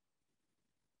asylum,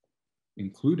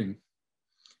 including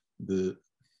the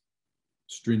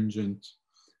stringent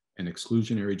and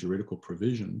exclusionary juridical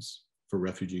provisions for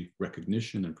refugee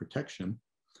recognition and protection,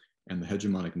 and the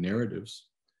hegemonic narratives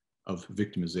of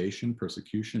victimization,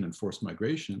 persecution, and forced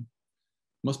migration,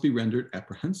 must be rendered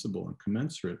apprehensible and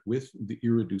commensurate with the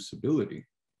irreducibility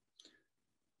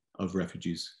of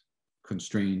refugees'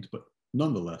 constrained but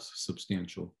nonetheless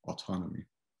substantial autonomy,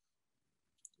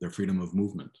 their freedom of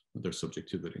movement, their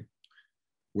subjectivity,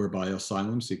 whereby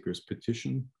asylum seekers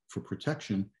petition for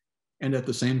protection and at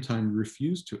the same time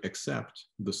refuse to accept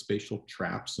the spatial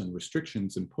traps and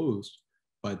restrictions imposed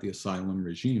by the asylum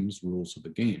regime's rules of the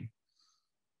game.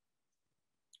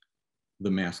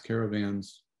 The mass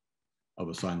caravans of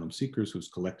asylum seekers whose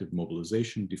collective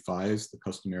mobilization defies the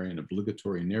customary and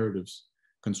obligatory narratives,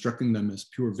 constructing them as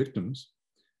pure victims,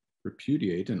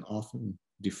 repudiate and often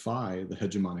defy the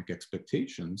hegemonic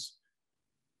expectations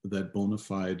that bona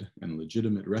fide and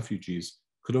legitimate refugees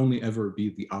could only ever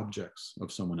be the objects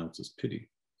of someone else's pity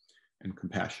and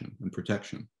compassion and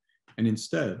protection, and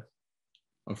instead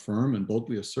affirm and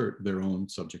boldly assert their own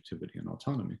subjectivity and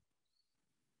autonomy.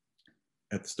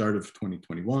 At the start of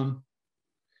 2021,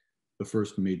 the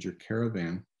first major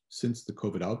caravan since the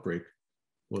COVID outbreak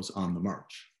was on the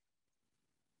march,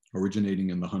 originating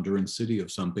in the Honduran city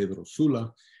of San Pedro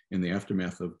Sula in the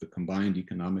aftermath of the combined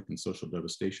economic and social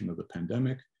devastation of the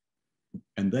pandemic,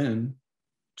 and then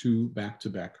two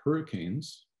back-to-back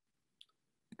hurricanes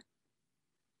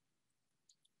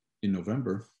in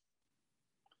November,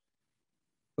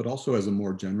 but also as a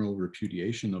more general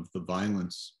repudiation of the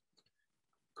violence,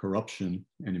 corruption,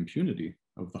 and impunity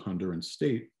of the Honduran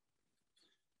state.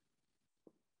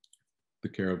 The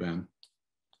caravan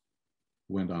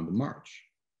went on the march.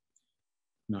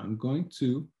 Now I'm going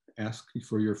to ask you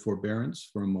for your forbearance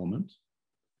for a moment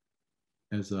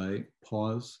as I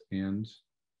pause and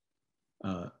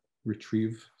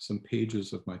retrieve some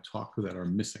pages of my talk that are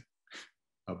missing.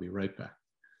 I'll be right back.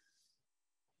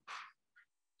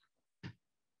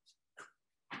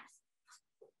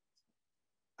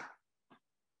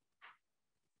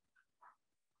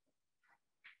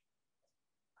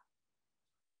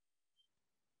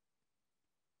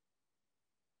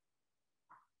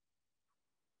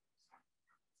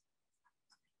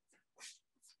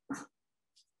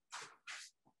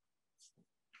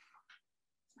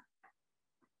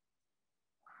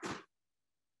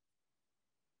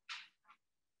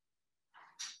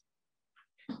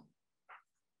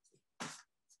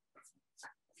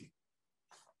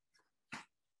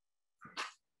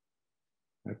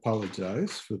 I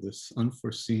apologize for this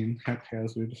unforeseen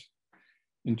haphazard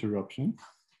interruption,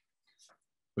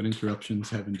 but interruptions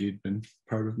have indeed been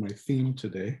part of my theme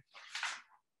today.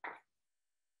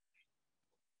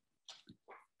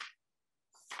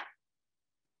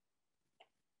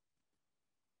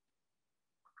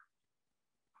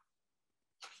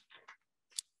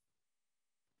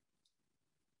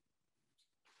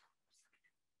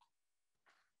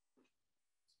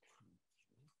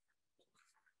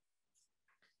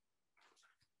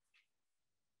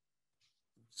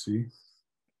 see.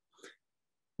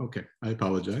 Okay, I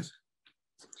apologize.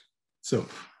 So,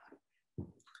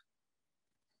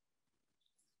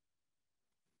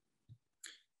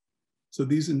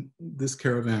 this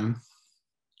caravan,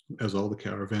 as all the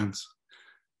caravans,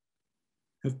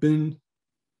 have been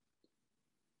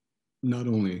not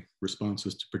only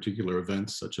responses to particular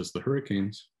events such as the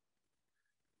hurricanes,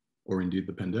 or indeed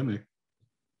the pandemic,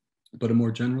 but a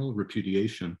more general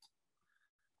repudiation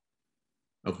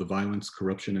of the violence,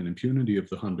 corruption, and impunity of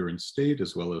the Honduran state,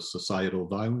 as well as societal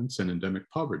violence and endemic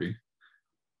poverty.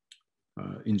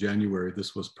 In January,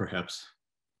 this was perhaps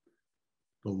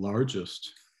the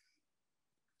largest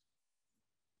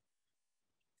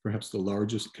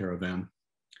caravan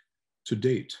to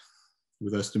date,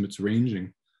 with estimates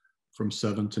ranging from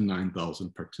 7,000 to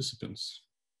 9,000 participants.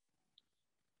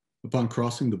 Upon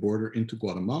crossing the border into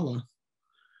Guatemala,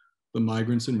 the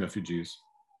migrants and refugees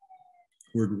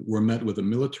were met with a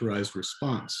militarized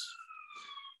response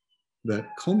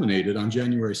that culminated on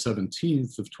January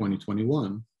 17th of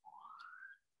 2021,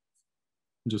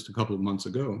 just a couple of months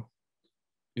ago,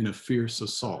 in a fierce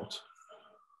assault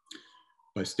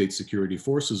by state security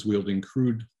forces wielding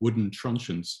crude wooden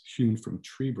truncheons hewn from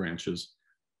tree branches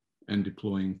and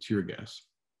deploying tear gas.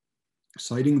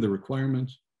 Citing the requirement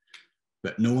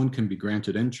that no one can be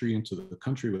granted entry into the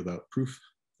country without proof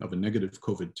of a negative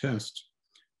COVID test,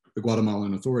 the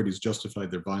Guatemalan authorities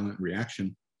justified their violent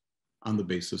reaction on the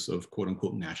basis of quote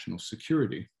unquote national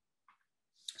security,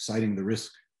 citing the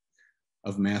risk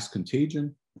of mass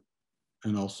contagion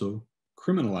and also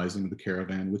criminalizing the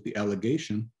caravan with the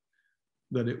allegation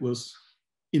that it was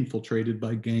infiltrated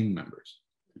by gang members.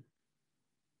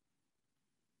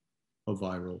 A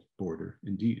viral border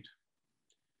indeed.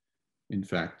 In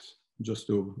fact, just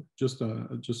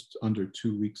under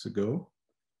 2 weeks ago,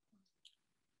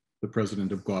 the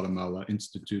president of Guatemala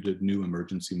instituted new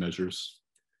emergency measures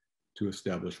to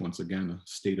establish once again a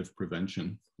state of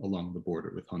prevention along the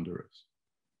border with Honduras,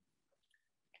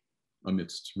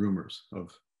 amidst rumors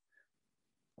of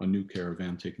a new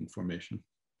caravan taking formation.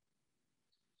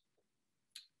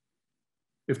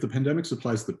 If the pandemic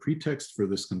supplies the pretext for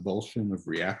this convulsion of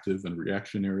reactive and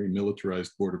reactionary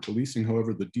militarized border policing,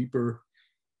 however, the deeper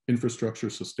infrastructure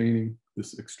sustaining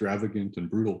this extravagant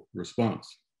and brutal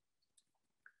response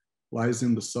lies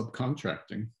in the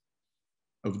subcontracting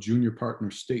of junior partner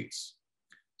states,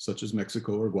 such as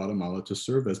Mexico or Guatemala, to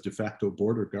serve as de facto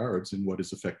border guards in what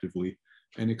is effectively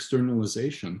an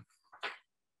externalization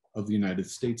of the United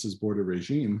States' border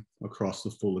regime across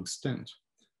the full extent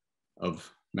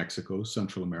of Mexico,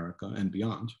 Central America, and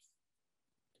beyond.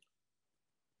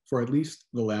 For at least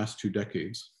the last 2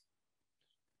 decades,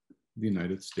 the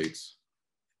United States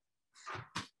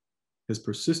has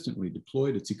persistently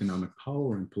deployed its economic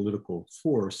power and political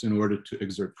force in order to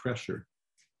exert pressure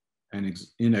and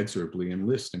inexorably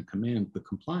enlist and command the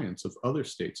compliance of other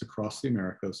states across the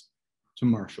Americas to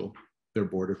marshal their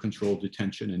border control,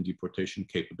 detention, and deportation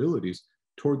capabilities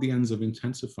toward the ends of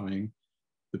intensifying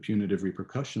the punitive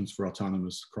repercussions for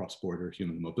autonomous cross-border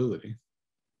human mobility.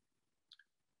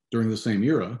 During the same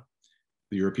era,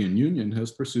 the European Union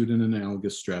has pursued an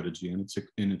analogous strategy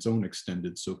in its own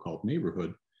extended so-called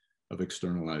neighborhood of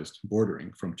externalized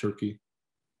bordering from Turkey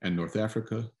and North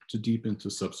Africa to deep into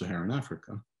sub-Saharan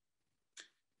Africa.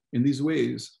 In these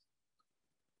ways,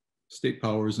 state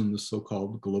powers in the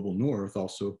so-called global North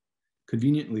also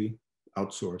conveniently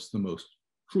outsource the most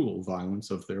cruel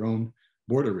violence of their own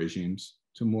border regimes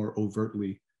to more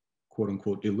overtly, quote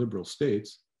unquote, illiberal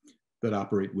states that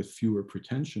operate with fewer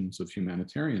pretensions of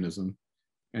humanitarianism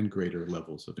and greater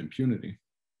levels of impunity.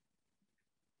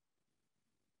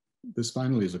 This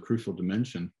finally is a crucial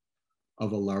dimension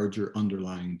of a larger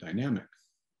underlying dynamic.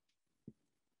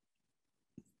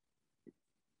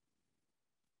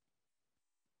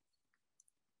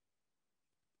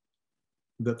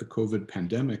 That the COVID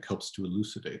pandemic helps to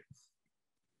elucidate.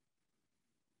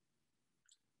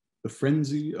 The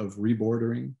frenzy of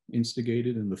rebordering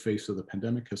instigated in the face of the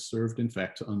pandemic has served, in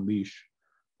fact, to unleash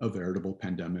a veritable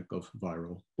pandemic of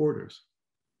viral borders.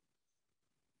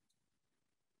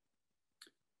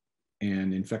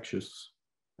 An infectious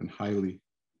and highly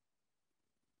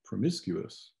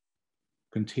promiscuous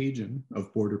contagion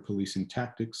of border policing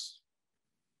tactics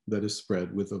that is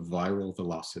spread with a viral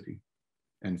velocity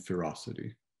and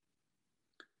ferocity.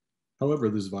 However,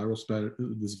 this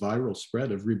viral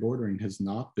spread of rebordering has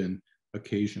not been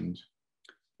occasioned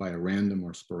by a random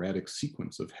or sporadic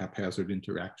sequence of haphazard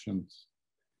interactions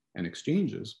and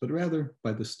exchanges, but rather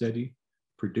by the steady,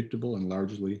 predictable, and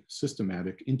largely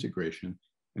systematic integration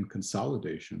and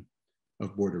consolidation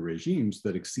of border regimes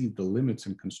that exceed the limits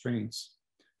and constraints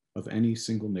of any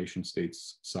single nation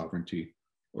state's sovereignty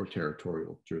or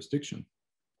territorial jurisdiction.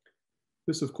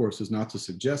 This, of course, is not to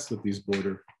suggest that these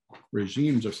border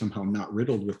regimes are somehow not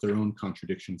riddled with their own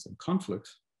contradictions and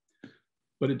conflicts,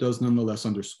 but it does nonetheless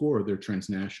underscore their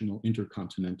transnational,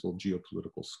 intercontinental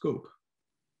geopolitical scope.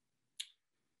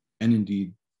 And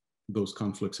indeed, those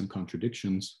conflicts and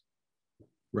contradictions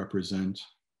represent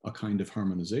a kind of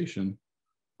harmonization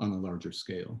on a larger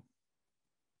scale.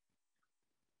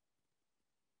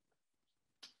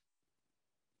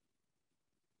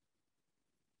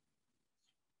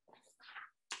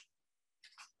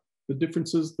 The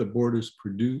differences that borders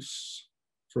produce,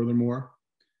 furthermore,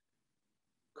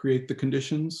 create the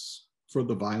conditions for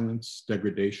the violence,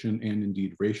 degradation, and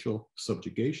indeed racial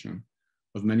subjugation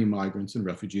of many migrants and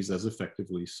refugees as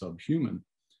effectively subhuman.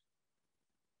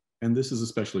 And this is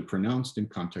especially pronounced in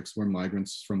contexts where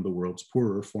migrants from the world's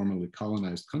poorer, formerly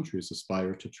colonized countries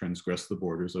aspire to transgress the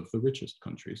borders of the richest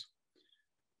countries.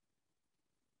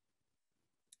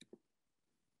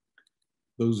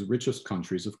 Those richest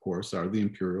countries, of course, are the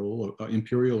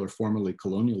imperial or formerly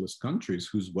colonialist countries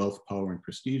whose wealth, power, and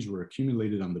prestige were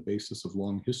accumulated on the basis of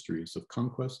long histories of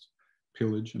conquest,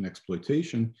 pillage, and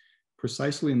exploitation,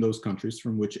 precisely in those countries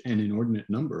from which an inordinate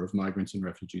number of migrants and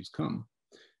refugees come.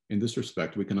 In this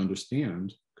respect, we can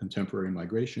understand contemporary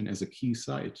migration as a key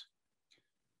site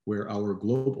where our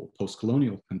global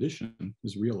postcolonial condition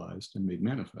is realized and made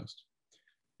manifest.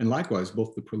 And likewise,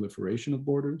 both the proliferation of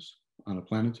borders on a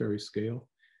planetary scale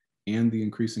and the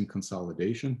increasing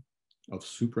consolidation of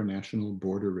supranational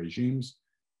border regimes,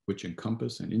 which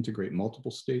encompass and integrate multiple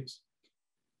states,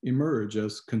 emerge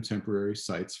as contemporary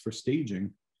sites for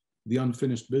staging the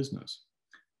unfinished business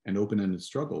and open-ended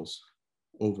struggles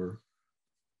over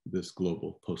this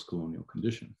global postcolonial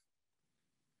condition.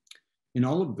 In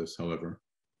all of this, however,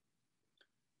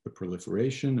 the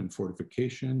proliferation and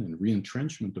fortification and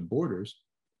re-entrenchment of borders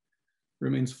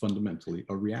remains fundamentally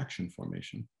a reaction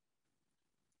formation,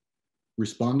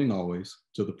 responding always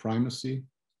to the primacy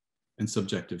and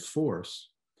subjective force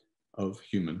of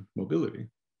human mobility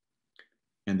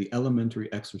and the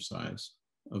elementary exercise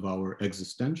of our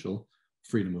existential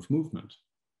freedom of movement.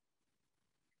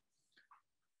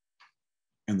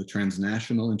 And the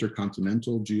transnational,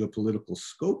 intercontinental geopolitical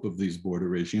scope of these border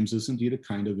regimes is indeed a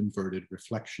kind of inverted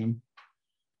reflection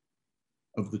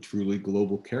of the truly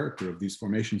global character of these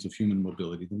formations of human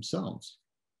mobility themselves.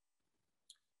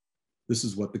 This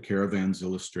is what the caravans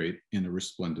illustrate in a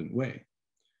resplendent way.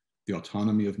 The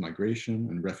autonomy of migration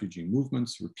and refugee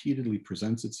movements repeatedly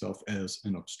presents itself as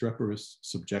an obstreperous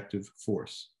subjective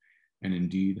force, and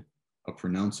indeed a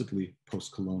pronouncedly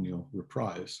postcolonial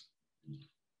reprise,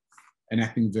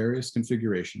 enacting various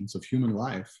configurations of human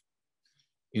life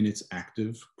in its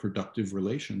active, productive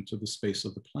relation to the space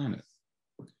of the planet,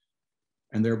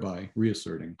 and thereby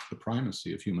reasserting the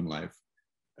primacy of human life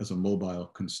as a mobile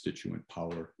constituent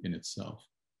power in itself.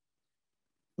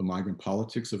 The migrant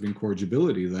politics of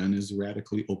incorrigibility then is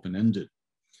radically open-ended,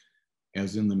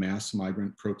 as in the mass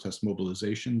migrant protest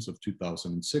mobilizations of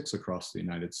 2006 across the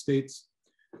United States.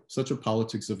 Such a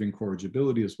politics of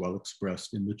incorrigibility is well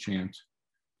expressed in the chant,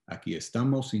 "Aquí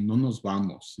estamos y no nos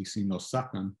vamos, y si nos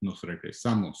sacan, nos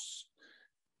regresamos."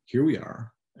 Here we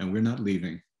are, and we're not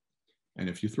leaving. And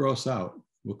if you throw us out,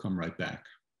 we'll come right back.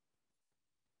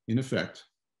 In effect,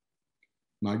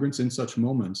 migrants in such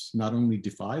moments not only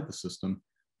defy the system,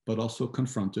 but also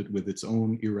confronted with its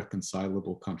own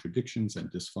irreconcilable contradictions and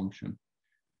dysfunction.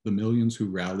 The millions who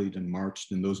rallied and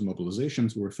marched in those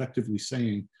mobilizations were effectively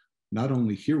saying, not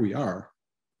only here we are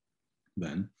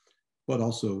then, but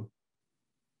also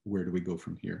where do we go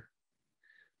from here?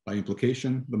 By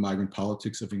implication, the migrant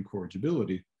politics of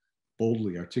incorrigibility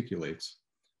boldly articulates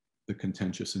the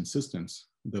contentious insistence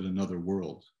that another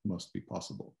world must be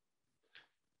possible.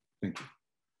 Thank you.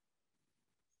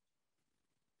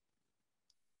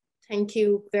 Thank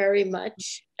you very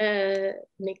much,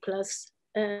 Nicholas.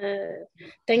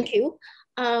 Thank you.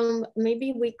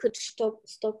 Maybe we could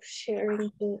stop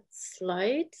sharing the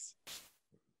slides.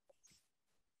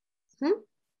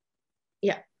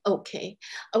 Yeah, okay.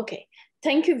 Okay,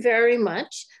 thank you very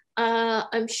much.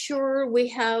 I'm sure we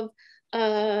have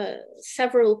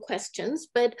several questions,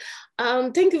 but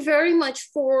thank you very much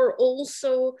for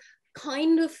also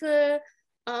kind of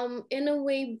in a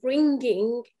way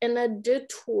bringing in a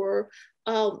detour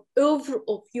over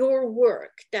of your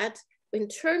work that in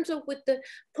terms of with the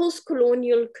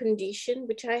post-colonial condition,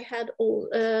 which I had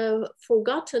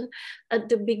forgotten at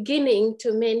the beginning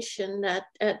to mention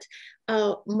that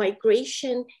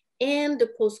migration and the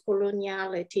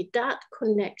postcoloniality. That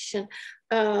connection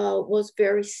was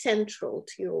very central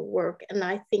to your work. And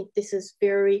I think this is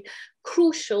very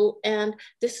crucial, and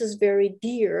this is very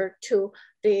dear to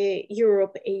the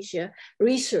Europe-Asia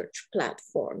research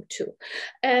platform too.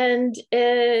 And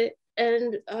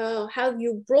how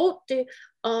you brought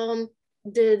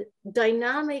the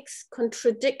dynamics,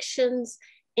 contradictions,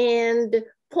 and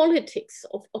politics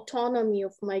of autonomy,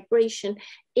 of migration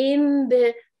in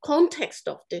the context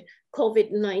of the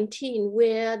COVID-19,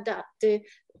 where that the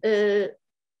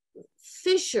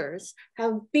fissures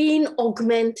have been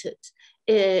augmented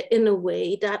in a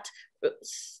way that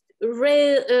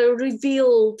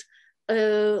revealed,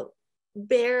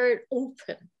 bared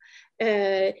open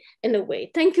in a way.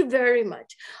 Thank you very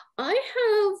much. I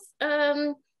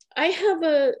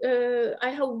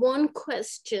have one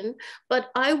question,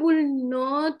 but I will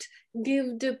not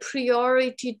give the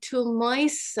priority to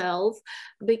myself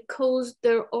because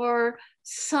there are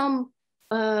some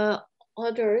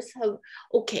others have.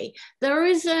 Okay, there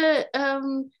is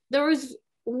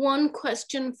one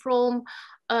question from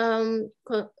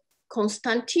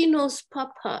Konstantinos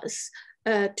Papas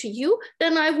to you.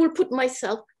 Then I will put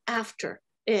myself after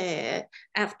him.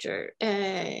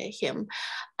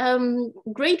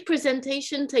 Great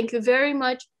presentation, thank you very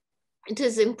much. It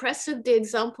is impressive, the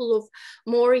example of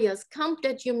Moria's camp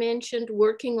that you mentioned,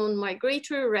 working on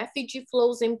migratory refugee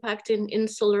flows impact in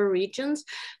insular regions.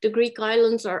 The Greek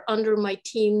islands are under my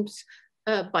team's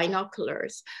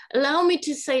binoculars. Allow me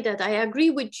to say that I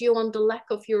agree with you on the lack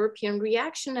of European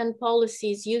reaction and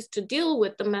policies used to deal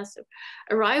with the massive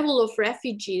arrival of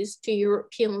refugees to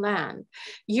European land.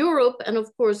 Europe, and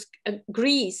of course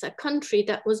Greece, a country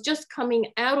that was just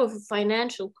coming out of a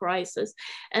financial crisis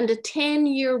and the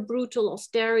 10-year brutal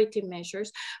austerity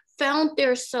measures, found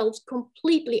themselves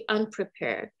completely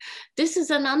unprepared. This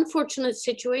is an unfortunate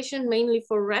situation, mainly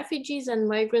for refugees and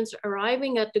migrants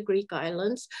arriving at the Greek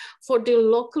islands, for the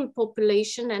local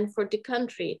population and for the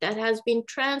country that has been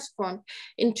transformed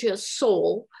into a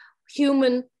sole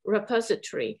human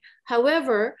repository.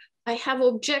 However, I have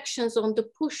objections on the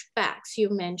pushbacks you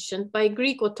mentioned by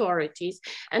Greek authorities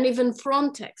and even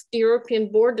Frontex, the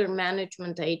European Border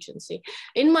Management Agency.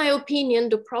 In my opinion,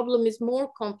 the problem is more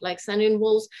complex and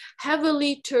involves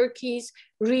heavily Turkey's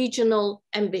regional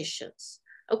ambitions.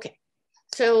 Okay,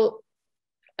 so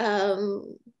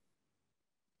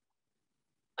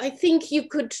I think you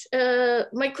could,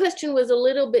 my question was a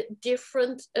little bit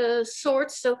different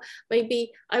sort, so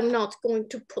maybe I'm not going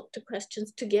to put the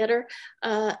questions together.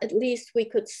 At least we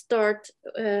could start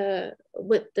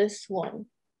with this one.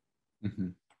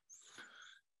 Mm-hmm.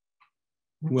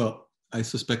 Well, I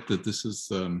suspect that this is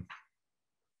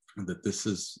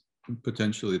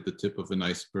potentially the tip of an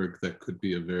iceberg that could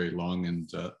be a very long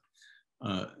and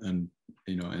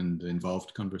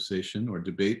involved conversation or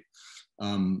debate.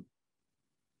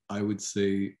 I would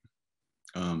say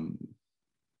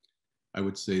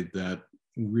that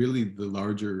really the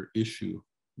larger issue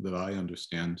that I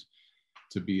understand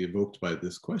to be evoked by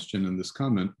this question and this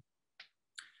comment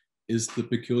is the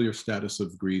peculiar status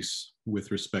of Greece with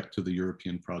respect to the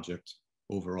European project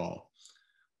overall.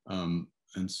 And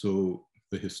so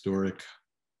the historic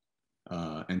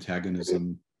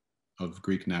antagonism of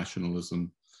Greek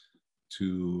nationalism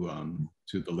to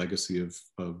the legacy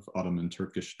of Ottoman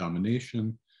Turkish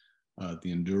domination,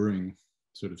 the enduring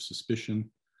sort of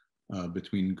suspicion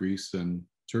between Greece and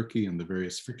Turkey and the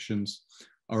various frictions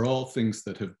are all things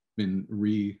that have been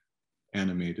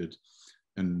reanimated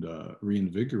and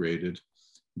reinvigorated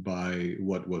by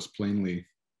what was plainly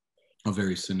a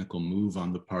very cynical move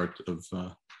on the part of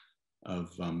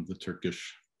the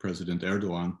Turkish President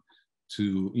Erdogan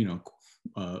to,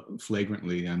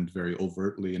 flagrantly and very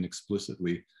overtly and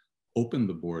explicitly open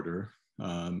the border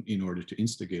in order to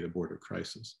instigate a border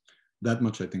crisis. That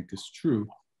much I think is true.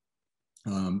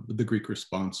 But the Greek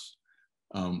response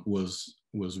was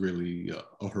really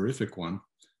a horrific one,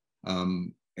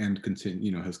 and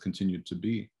has continued to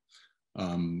be,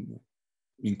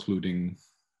 including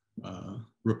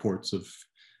reports of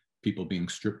people being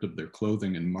stripped of their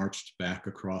clothing and marched back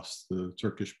across the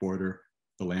Turkish border,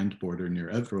 the land border near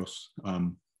Evros,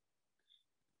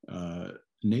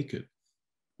 naked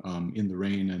in the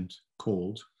rain and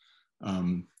cold,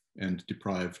 and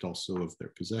deprived also of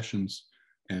their possessions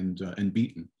and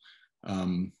beaten.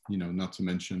 Not to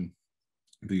mention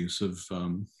the use of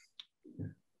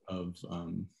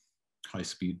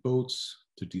high-speed boats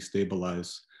to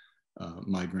destabilize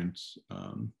migrants,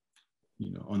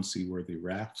 unseaworthy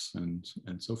rafts and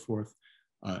so forth,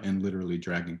 and literally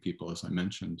dragging people, as I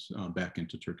mentioned, back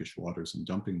into Turkish waters and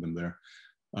dumping them there.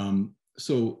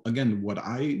 So again, what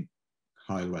I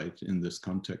highlight in this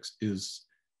context is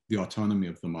the autonomy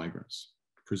of the migrants.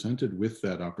 Presented with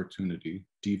that opportunity,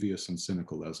 devious and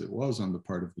cynical as it was on the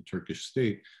part of the Turkish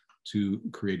state to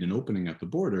create an opening at the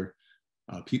border,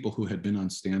 people who had been on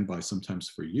standby sometimes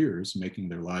for years, making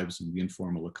their lives in the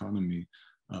informal economy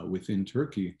within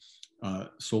Turkey,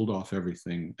 sold off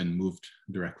everything and moved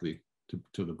directly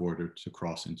to the border to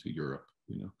cross into Europe.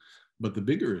 But the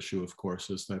bigger issue, of course,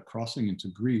 is that crossing into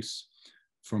Greece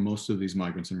for most of these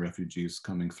migrants and refugees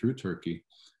coming through Turkey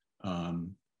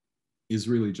is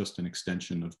really just an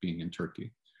extension of being in Turkey.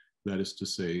 That is to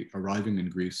say, arriving in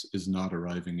Greece is not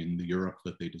arriving in the Europe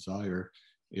that they desire.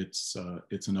 It's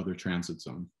another transit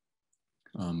zone.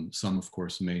 Some, of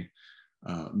course, may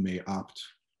opt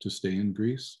to stay in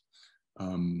Greece,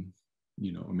 or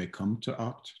may come to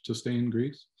opt to stay in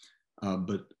Greece.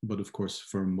 But of course,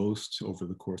 for most over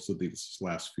the course of these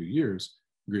last few years,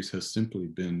 Greece has simply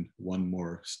been one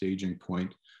more staging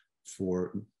point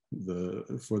for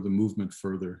the movement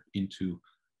further into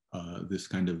this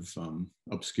kind of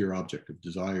obscure object of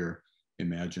desire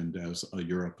imagined as a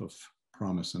Europe of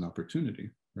promise and opportunity,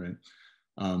 right?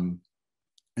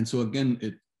 And so again,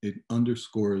 it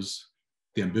underscores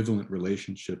the ambivalent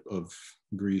relationship of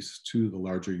Greece to the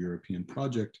larger European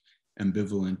project,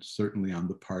 ambivalent certainly on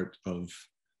the part of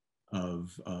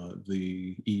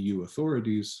the EU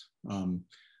authorities,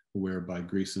 whereby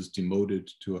Greece is demoted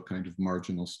to a kind of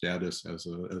marginal status as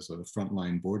a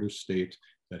frontline border state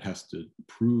that has to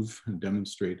prove and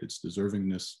demonstrate its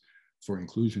deservingness for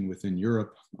inclusion within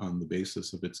Europe on the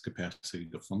basis of its capacity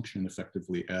to function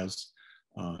effectively as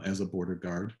a border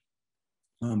guard,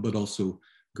 but also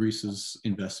Greece's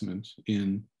investment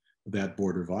in that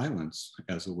border violence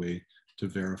as a way to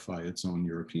verify its own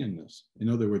Europeanness. In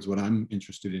other words, what I'm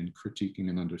interested in critiquing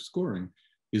and underscoring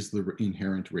is the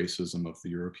inherent racism of the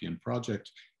European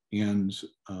project, and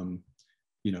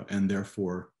and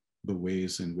therefore the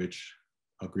ways in which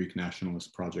a Greek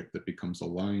nationalist project that becomes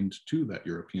aligned to that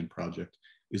European project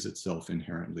is itself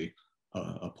inherently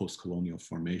a post-colonial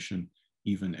formation,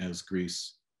 even as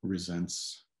Greece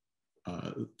resents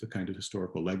the kind of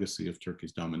historical legacy of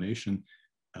Turkey's domination,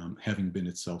 having been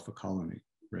itself a colony,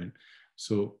 right?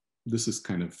 So this is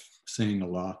kind of saying a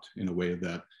lot in a way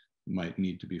that might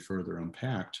need to be further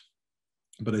unpacked.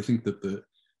 But I think that the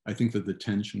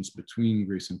tensions between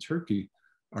Greece and Turkey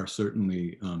are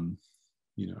certainly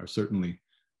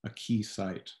a key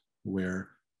site where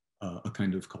a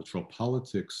kind of cultural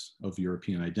politics of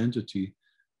European identity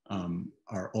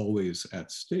are always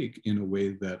at stake in a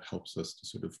way that helps us to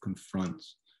sort of confront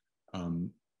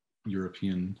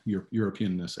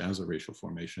Europeanness as a racial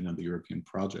formation and the European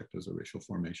project as a racial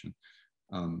formation.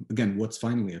 Again, what's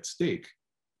finally at stake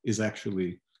is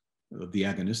actually the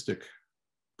agonistic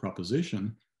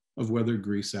proposition of whether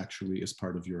Greece actually is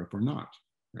part of Europe or not,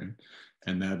 right?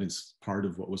 And that is part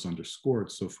of what was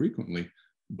underscored so frequently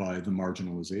by the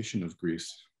marginalization of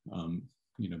Greece,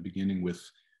 beginning with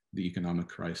the economic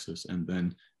crisis and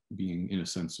then being, in a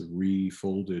sense,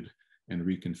 refolded and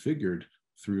reconfigured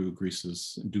through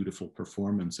Greece's dutiful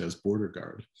performance as border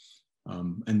guard.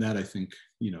 And that, I think,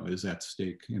 is at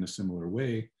stake in a similar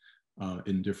way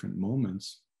in different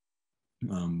moments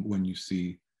when you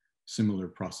see similar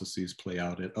processes play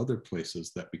out at other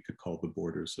places that we could call the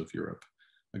borders of Europe.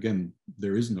 Again,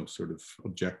 there is no sort of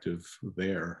objective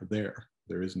there.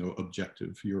 There is no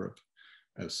objective Europe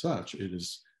as such. It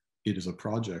is a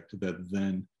project that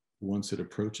then, once it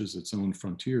approaches its own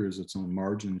frontiers, its own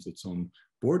margins, its own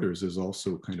borders, is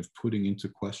also kind of putting into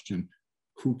question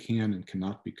who can and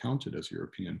cannot be counted as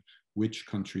European, which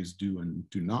countries do and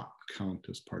do not count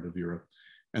as part of Europe.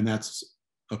 And that's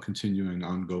a continuing,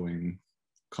 ongoing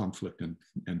conflict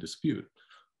and dispute.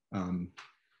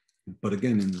 But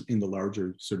again, in the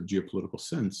larger sort of geopolitical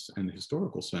sense and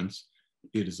historical sense,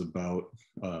 it is about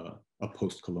a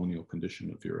post-colonial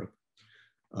condition of Europe.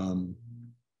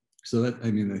 So that,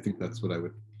 I think that's what I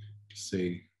would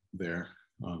say there.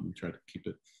 Try to keep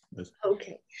it as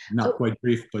not quite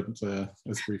brief, but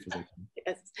as brief as I can.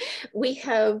 Yes, we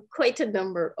have quite a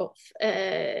number of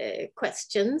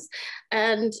questions,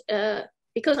 and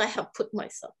because I have put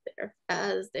myself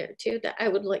there too, that I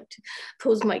would like to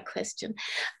pose my question.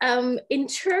 In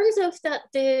terms of that,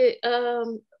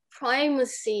 the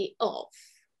primacy of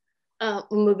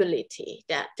mobility,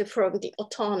 that from the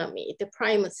autonomy, the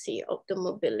primacy of the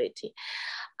mobility.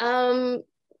 I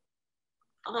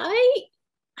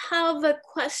have a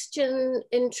question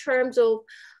in terms of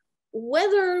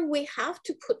whether we have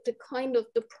to put the kind of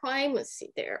the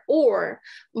primacy there, or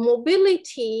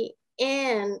mobility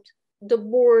and the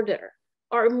border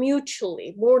are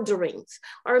mutually, borderings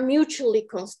are mutually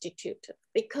constitutive.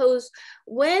 because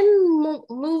when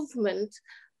movement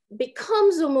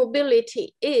becomes a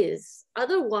mobility is,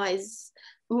 otherwise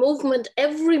movement,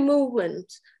 every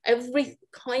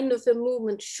kind of a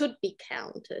movement should be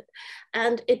counted.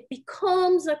 And it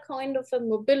becomes a kind of a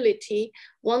mobility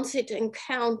once it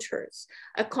encounters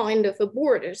a kind of a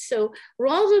border. So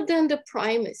rather than the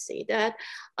primacy that,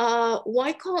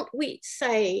 why can't we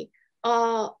say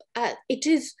it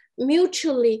is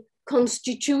mutually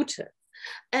constitutive?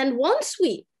 And once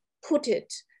we put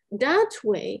it that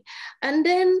way, and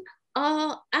then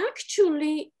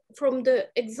actually from the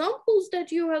examples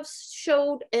that you have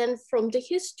showed and from the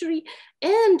history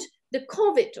and the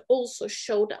COVID also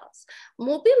showed us,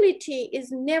 mobility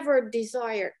is never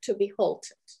desired to be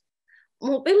halted.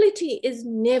 Mobility is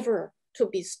never to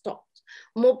be stopped.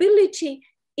 Mobility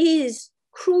is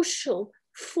crucial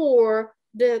for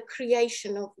the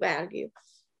creation of value,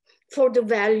 for the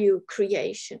value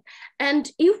creation.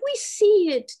 And if we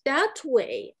see it that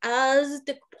way as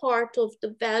the part of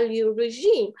the value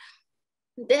regime,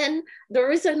 then there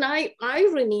is an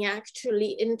irony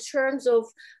actually in terms of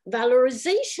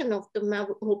valorization of the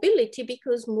mobility,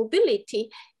 because mobility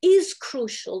is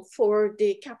crucial for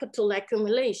the capital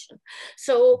accumulation.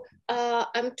 So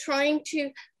I'm trying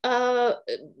to,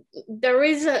 there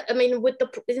is a, I mean, with the,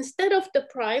 instead of the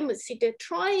primacy, they're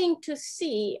trying to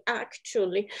see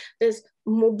actually this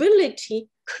mobility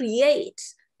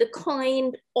creates the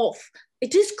kind of,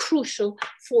 it is crucial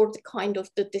for the kind of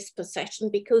the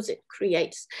dispossession, because it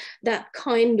creates that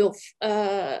kind of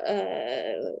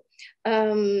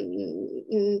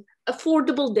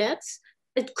affordable debts.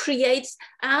 It creates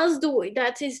as the way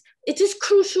that is, it is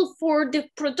crucial for the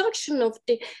production of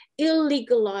the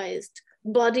illegalized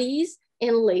bodies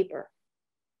in labor.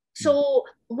 So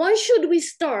why should we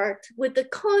start with the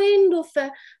kind of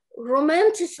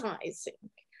romanticizing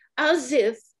as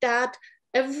if that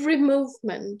every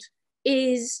movement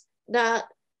is that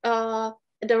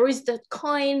there is that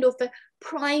kind of a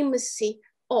primacy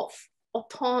of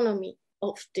autonomy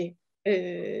of the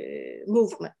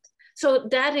movement. So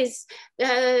that is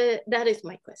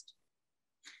my question.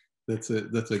 That's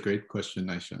a great question,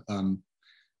 Aisha.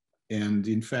 And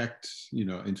in fact,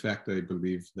 I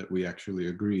believe that we actually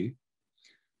agree.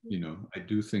 I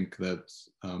do think that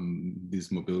these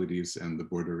mobilities and the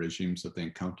border regimes that they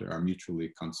encounter are mutually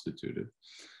constituted.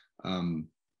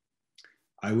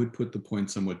 I would put the point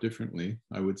somewhat differently.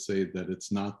 I would say that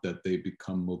it's not that they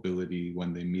become mobility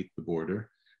when they meet the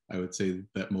border. I would say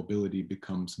that mobility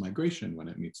becomes migration when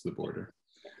it meets the border.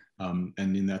 And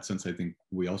in that sense, I think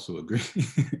we also agree.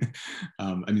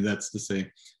 I mean, that's to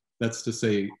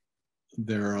say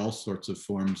there are all sorts of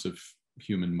forms of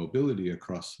human mobility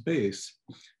across space,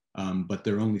 but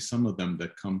there are only some of them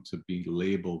that come to be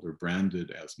labeled or branded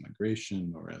as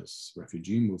migration or as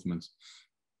refugee movements.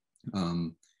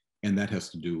 And that has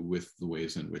to do with the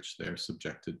ways in which they're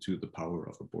subjected to the power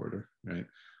of a border, right?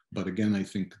 But again, I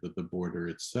think that the border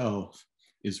itself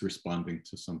is responding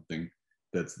to something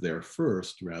that's there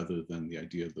first, rather than the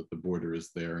idea that the border is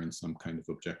there in some kind of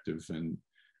objective and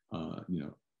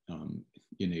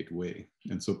innate way.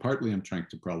 And so partly I'm trying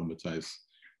to problematize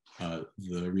the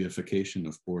reification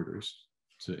of borders,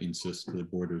 to insist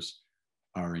that borders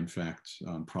are in fact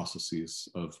processes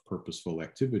of purposeful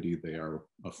activity. They are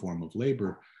a form of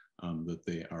labor, that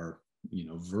they are,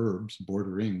 verbs,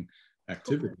 bordering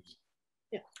activities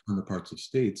on the parts of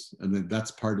states. And then that's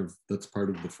part of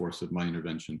the force of my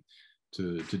intervention,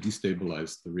 to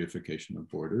destabilize the reification of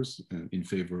borders in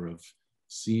favor of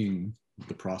seeing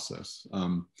the process.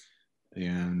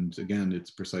 And again,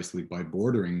 it's precisely by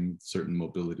bordering certain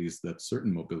mobilities that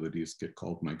certain mobilities get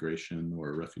called migration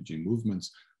or refugee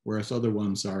movements, whereas other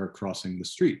ones are crossing the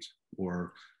street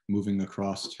or moving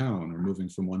across town or moving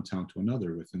from one town to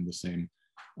another within the same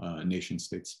nation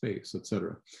state space,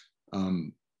 etc.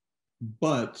 And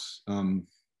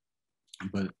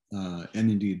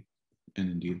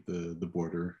indeed the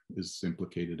border is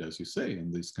implicated, as you say,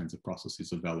 in these kinds of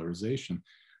processes of valorization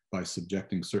by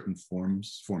subjecting certain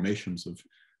formations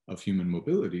of human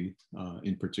mobility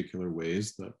in particular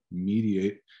ways that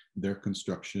mediate their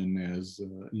construction as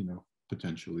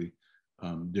potentially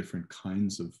different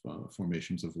kinds of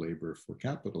formations of labor for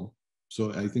capital.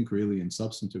 So I think really in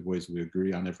substantive ways we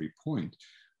agree on every point,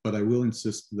 but I will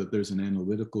insist that there's an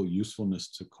analytical usefulness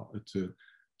to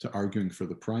arguing for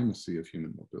the primacy of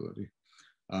human mobility.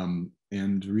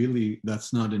 And really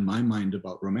that's not in my mind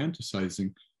about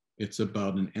romanticizing, it's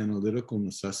about an analytical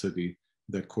necessity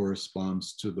that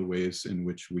corresponds to the ways in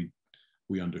which we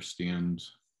understand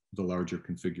the larger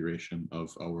configuration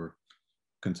of our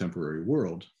contemporary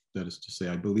world. That is to say,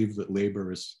 I believe that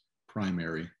labor is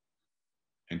primary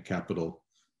and capital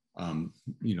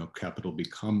you know, capital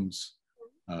becomes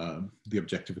the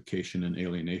objectification and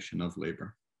alienation of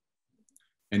labor.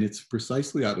 And it's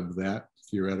precisely out of that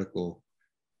theoretical,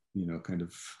 you know, kind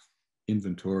of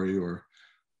inventory or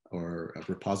a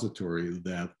repository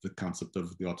that the concept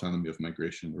of the autonomy of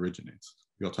migration originates.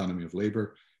 The autonomy of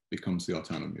labor becomes the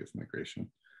autonomy of migration.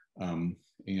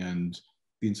 And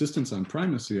the insistence on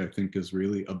primacy, I think, is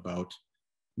really about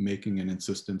making an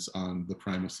insistence on the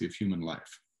primacy of human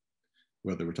life.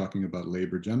 Whether we're talking about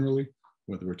labor generally,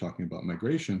 whether we're talking about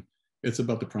migration, it's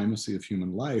about the primacy of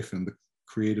human life and the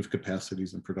creative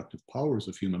capacities and productive powers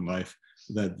of human life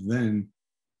that then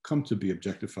come to be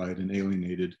objectified and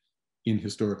alienated in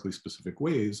historically specific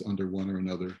ways under one or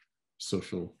another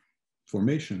social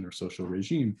formation or social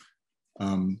regime.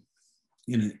 And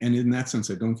in that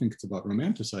sense, I don't think it's about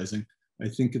romanticizing. I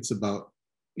think it's about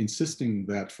insisting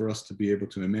that for us to be able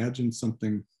to imagine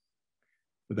something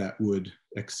that would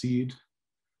exceed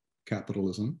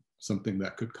capitalism, something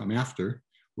that could come after,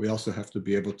 we also have to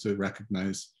be able to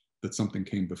recognize that something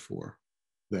came before.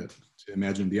 That to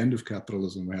imagine the end of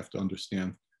capitalism, we have to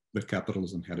understand that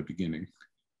capitalism had a beginning,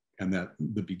 and that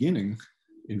the beginning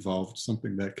involved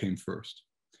something that came first.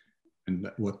 And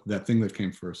that thing that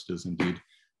came first is indeed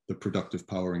the productive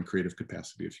power and creative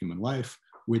capacity of human life,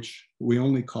 which we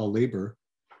only call labor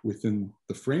within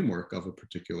the framework of a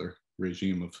particular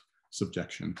regime of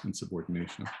subjection and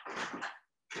subordination.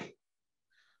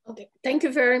 Okay, thank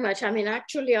you very much. I mean,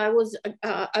 actually, I'm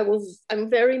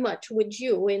very much with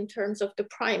you in terms of the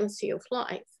primacy of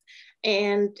life,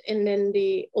 and then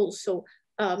the also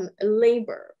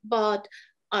labor. But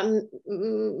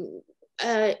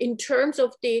in terms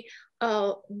of the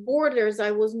borders, I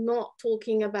was not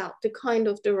talking about the kind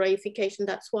of derification.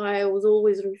 That's why I was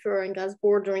always referring as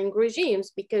bordering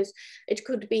regimes, because it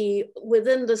could be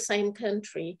within the same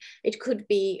country. It could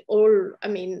be all, I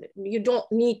mean, you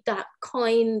don't need that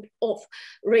kind of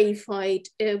reified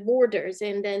borders.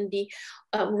 And then the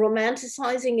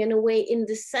romanticizing in a way, in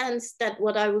the sense that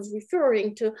what I was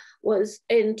referring to was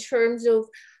in terms of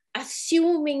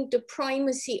assuming the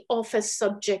primacy of a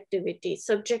subjectivity.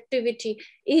 Subjectivity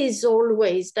is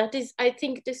always, that is, I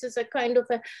think this is a kind of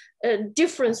a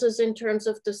differences in terms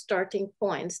of the starting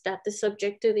points, that the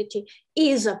subjectivity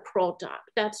is a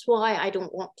product. That's why I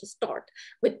don't want to start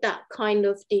with that kind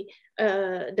of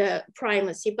the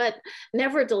primacy. But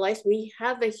nevertheless, we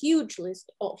have a huge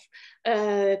list of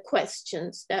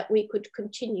questions that we could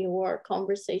continue our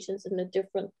conversations in a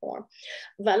different form.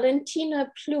 Valentina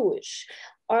Pluish,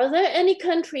 are there any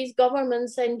countries,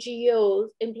 governments, NGOs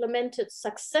implemented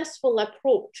successful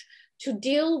approach to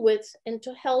deal with and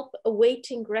to help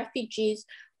awaiting refugees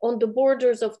on the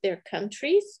borders of their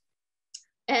countries?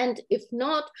 And if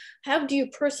not, how do you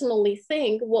personally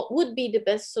think what would be the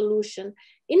best solution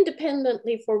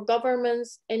independently for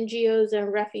governments, NGOs,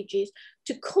 and refugees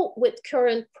to cope with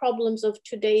current problems of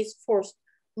today's forced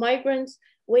migrants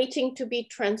waiting to be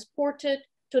transported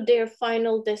to their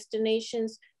final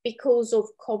destinations because of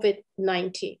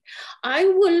COVID-19? I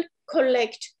will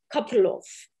collect a couple of,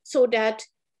 so that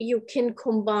you can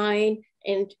combine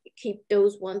and keep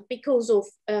those ones because of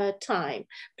time.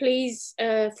 Please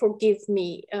forgive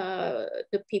me,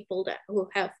 the people who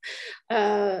have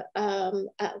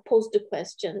posed the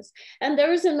questions. And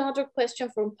there is another question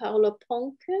from Paula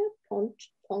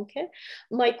Ponke.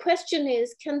 My question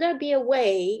is, can there be a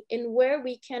way in where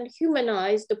we can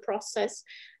humanize the process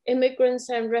immigrants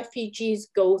and refugees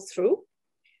go through?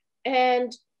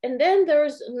 And then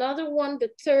there's another one, the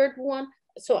third one.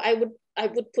 So I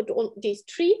would put on these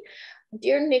three.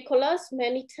 Dear Nicholas,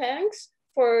 many thanks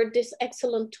for this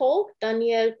excellent talk.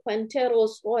 Daniel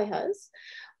Quinteros Rojas.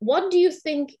 What do you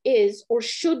think is or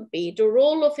should be the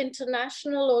role of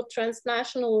international or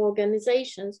transnational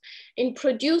organizations in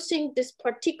producing this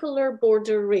particular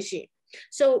border regime?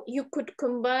 So you could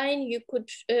combine, you could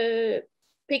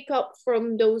pick up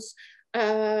from those,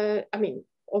 I mean,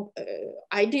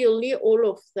 ideally all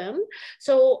of them.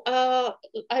 So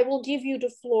I will give you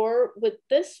the floor with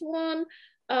this one,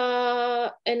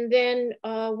 and then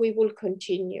we will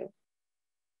continue.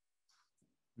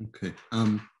 Okay.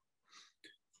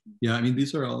 Yeah, I mean,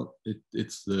 these are all,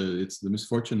 it's the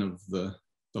misfortune of the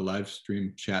live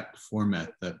stream chat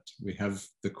format that we have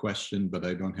the question, but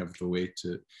I don't have the way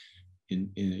to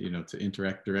to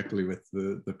interact directly with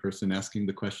the person asking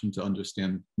the question to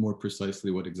understand more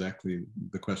precisely what exactly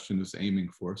the question is aiming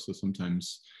for. So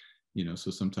sometimes,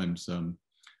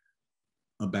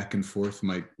 a back and forth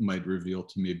might reveal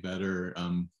to me better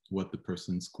what the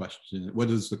person's question, what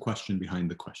is the question behind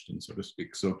the question, so to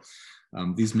speak. So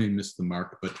these may miss the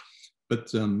mark, but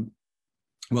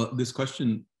well, this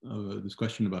question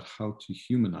about how to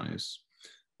humanize,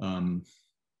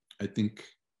 I think,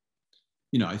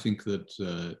 I think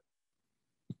that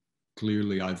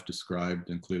clearly I've described,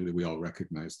 and clearly we all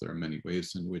recognize there are many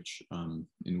ways in which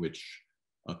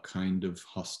a kind of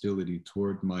hostility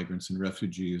toward migrants and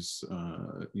refugees,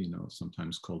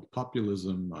 sometimes called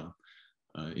populism.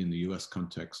 In the US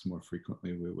context, more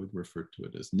frequently, we would refer to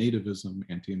it as nativism,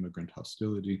 anti-immigrant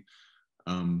hostility,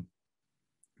 and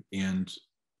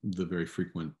the very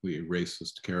frequently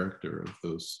racist character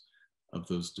of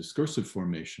those discursive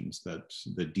formations that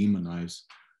demonize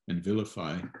and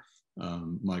vilify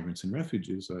migrants and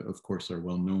refugees, of course, are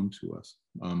well known to us.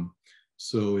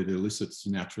 So it elicits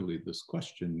naturally this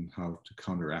question, how to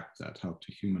counteract that, how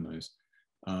to humanize.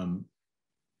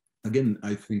 Again,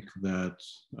 I think that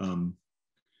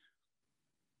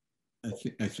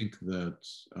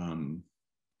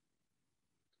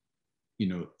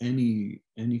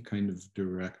any kind of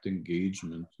direct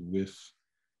engagement with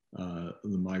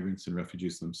the migrants and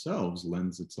refugees themselves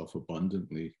lends itself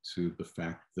abundantly to the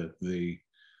fact that they,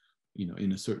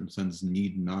 in a certain sense,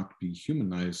 need not be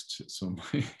humanized so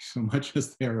much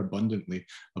as they are abundantly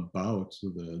about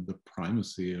the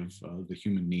primacy of the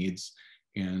human needs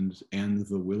and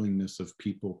the willingness of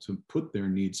people to put their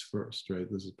needs first, right?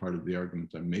 This is part of the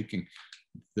argument I'm making.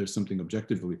 There's something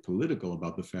objectively political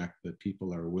about the fact that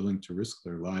people are willing to risk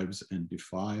their lives and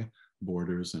defy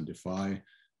borders and defy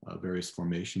various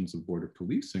formations of border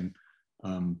policing.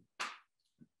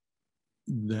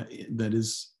 That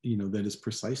is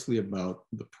precisely about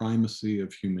the primacy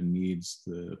of human needs,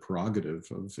 the prerogative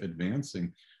of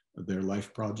advancing their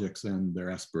life projects and their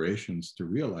aspirations to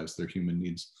realize their human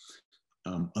needs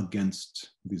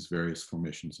against these various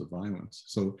formations of violence.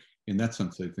 So in that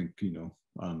sense, I think,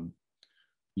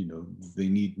 they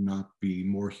need not be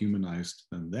more humanized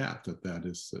than that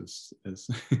is as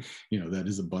that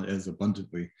is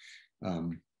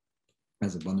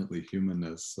as abundantly human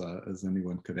as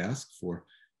anyone could ask for.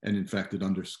 And in fact, it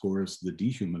underscores the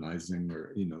dehumanizing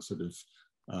or,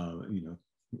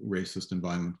 racist and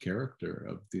violent character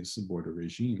of these border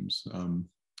regimes. So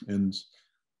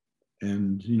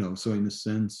in a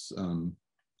sense,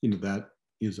 that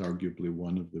is arguably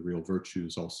one of the real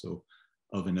virtues also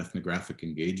of an ethnographic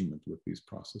engagement with these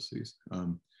processes,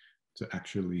 to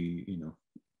actually,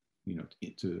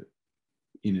 to,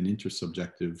 in an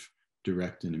intersubjective,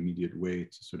 direct and immediate way,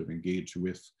 to sort of engage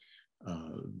with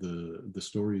the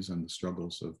stories and the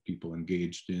struggles of people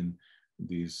engaged in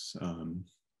these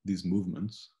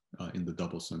movements in the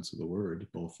double sense of the word,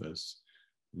 both as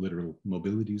literal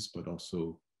mobilities, but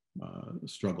also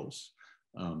struggles,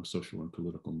 social and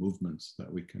political movements that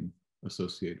we can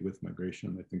associate with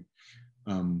migration. I think,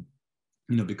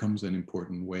 becomes an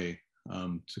important way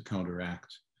to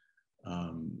counteract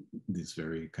these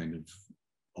very kind of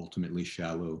ultimately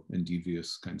shallow and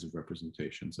devious kinds of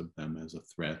representations of them as a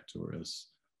threat or as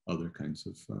other kinds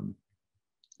of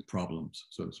problems,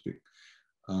 so to speak.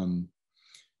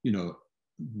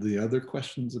 The other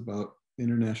questions about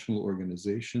international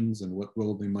organizations and what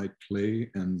role they might play.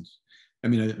 And I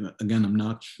mean, again, I'm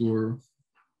not sure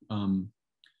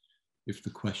if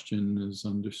the question is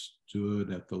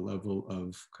understood at the level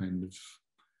of kind of,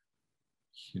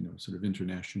 sort of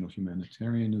international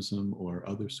humanitarianism or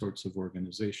other sorts of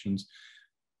organizations.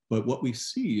 But what we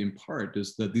see in part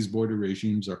is that these border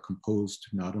regimes are composed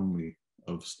not only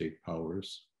of state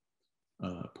powers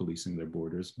policing their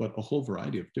borders, but a whole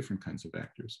variety of different kinds of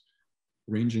actors,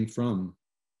 ranging from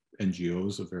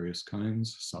NGOs of various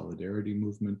kinds, solidarity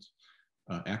movement,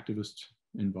 activist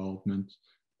involvement,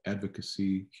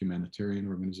 advocacy, humanitarian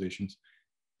organizations,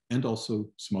 and also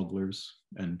smugglers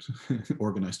and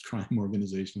organized crime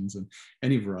organizations and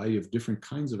any variety of different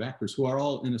kinds of actors who are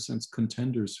all, in a sense,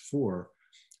 contenders for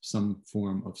some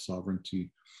form of sovereignty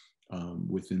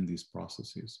within these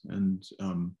processes. And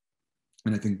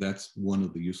I think that's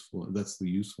that's the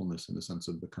usefulness, in the sense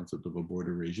of the concept of a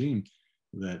border regime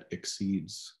that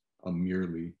exceeds a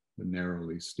merely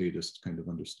narrowly statist kind of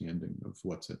understanding of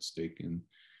what's at stake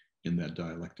in that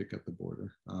dialectic at the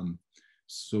border.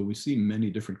 So we see many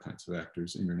different kinds of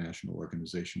actors, international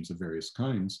organizations of various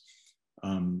kinds.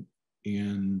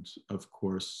 And of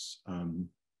course,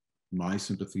 my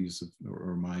sympathies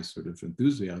or my sort of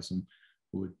enthusiasm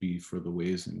would be for the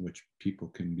ways in which people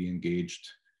can be engaged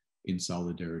in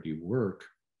solidarity work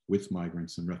with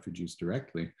migrants and refugees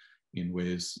directly, in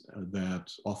ways that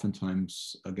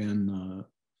oftentimes, again,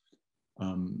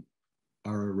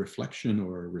 are a reflection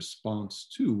or a response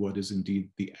to what is indeed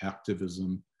the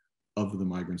activism of the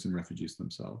migrants and refugees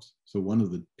themselves. So one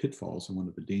of the pitfalls and one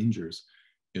of the dangers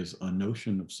is a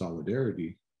notion of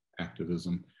solidarity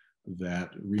activism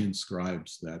that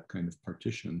reinscribes that kind of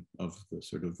partition of the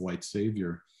sort of white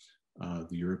savior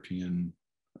the European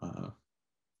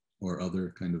or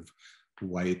other kind of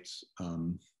white,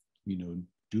 you know,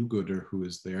 do-gooder who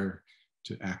is there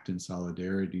to act in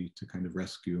solidarity to kind of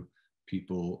rescue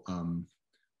people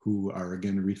who are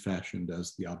again refashioned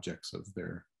as the objects of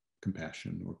their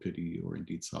compassion or pity or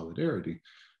indeed solidarity.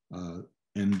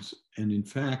 And in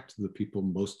fact, the people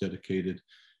most dedicated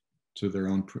to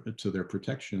their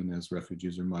protection as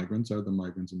refugees or migrants are the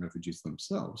migrants and refugees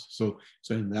themselves. So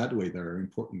in that way, there are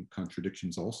important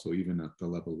contradictions also, even at the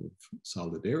level of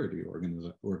solidarity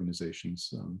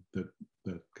organizations that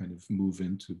kind of move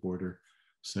into border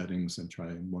settings and try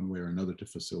in one way or another to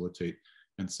facilitate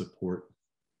and support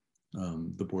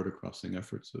the border crossing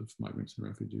efforts of migrants and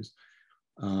refugees.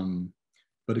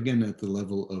 But again, at the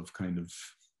level of kind of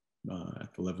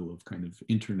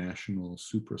international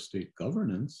suprastate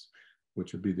governance,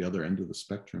 which would be the other end of the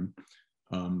spectrum,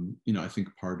 you know, I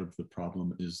think part of the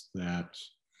problem is that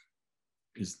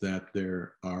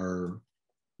there are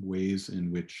ways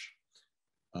in which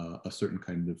a certain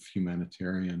kind of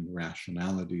humanitarian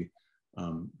rationality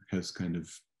has kind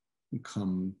of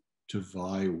come to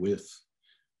vie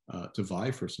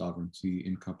for sovereignty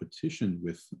in competition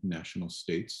with national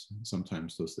states.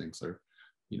 Sometimes those things are,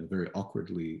 you know, very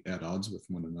awkwardly at odds with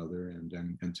one another and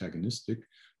antagonistic,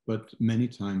 but many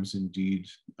times indeed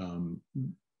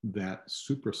that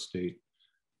suprastate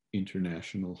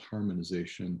international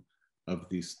harmonization of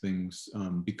these things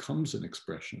becomes an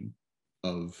expression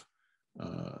of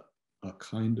a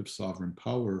kind of sovereign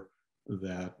power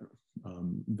that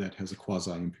has a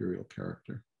quasi-imperial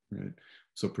character, right?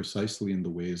 So precisely in the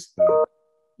ways that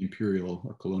imperial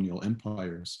or colonial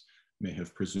empires may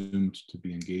have presumed to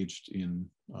be engaged in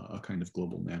a kind of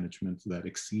global management that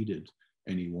exceeded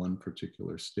any one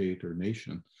particular state or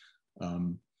nation.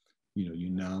 You know, you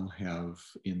now have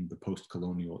in the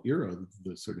post-colonial era,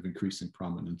 the sort of increasing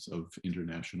prominence of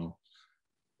international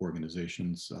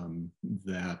organizations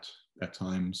that at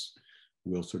times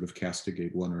will sort of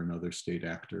castigate one or another state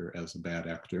actor as a bad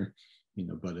actor, you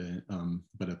know, but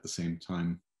at the same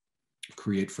time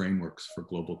create frameworks for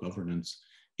global governance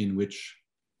in which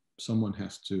someone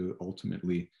has to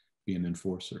ultimately be an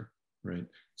enforcer, right?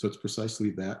 So it's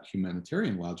precisely that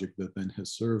humanitarian logic that then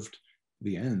has served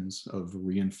the ends of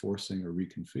reinforcing or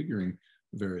reconfiguring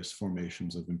various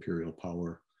formations of imperial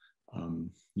power,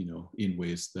 you know, in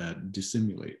ways that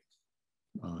dissimulate.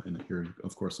 And here,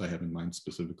 of course, I have in mind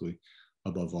specifically,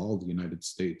 above all, the United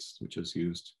States, which has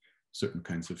used certain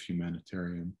kinds of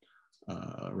humanitarian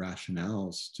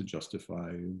rationales to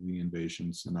justify the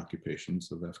invasions and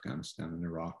occupations of Afghanistan and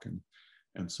Iraq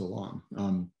and so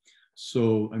on.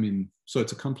 So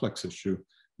it's a complex issue,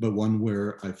 but one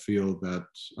where I feel that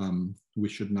we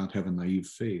should not have a naive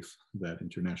faith that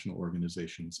international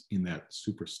organizations in that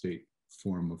superstate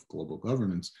form of global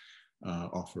governance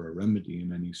offer a remedy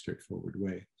in any straightforward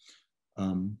way.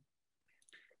 And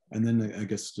then I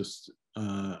guess just,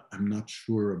 I'm not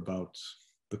sure about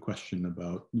the question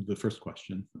about the first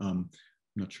question. I'm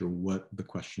not sure what the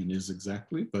question is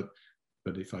exactly, but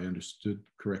if I understood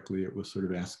correctly, it was sort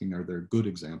of asking, are there good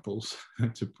examples,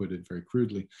 to put it very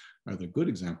crudely, are there good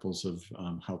examples of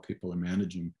how people are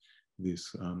managing these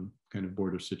kind of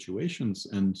border situations?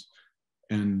 And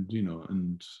you know,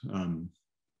 and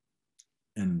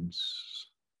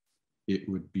it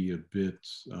would be a bit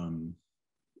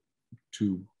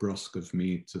too brusque of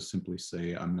me to simply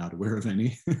say I'm not aware of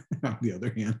any. On the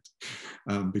other hand,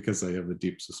 because I have a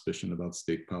deep suspicion about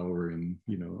state power in,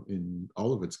 you know, in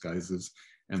all of its guises,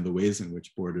 and the ways in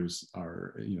which borders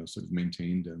are, you know, sort of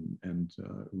maintained and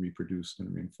reproduced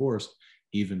and reinforced,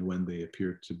 even when they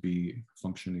appear to be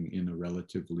functioning in a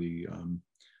relatively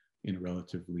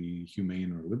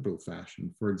humane or liberal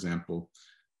fashion. For example,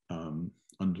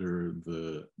 under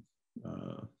the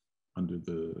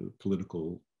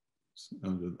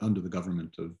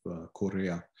government of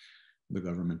Correa, the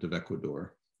government of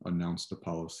Ecuador announced a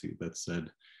policy that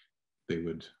said they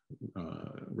would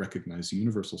recognize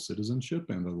universal citizenship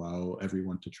and allow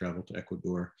everyone to travel to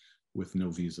Ecuador with no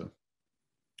visa.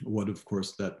 What, of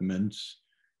course, that meant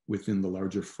within the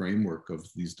larger framework of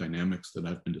these dynamics that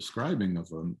I've been describing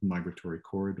of a migratory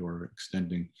corridor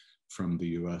extending from the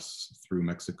US through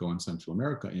Mexico and Central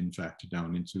America, in fact,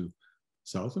 down into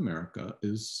South America,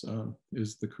 is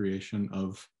the creation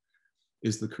of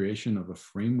a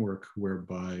framework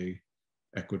whereby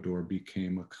Ecuador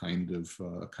became a kind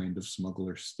of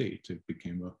smuggler state. It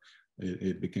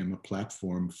became a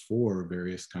platform for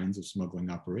various kinds of smuggling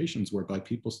operations, whereby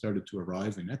people started to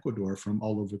arrive in Ecuador from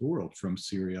all over the world, from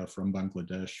Syria, from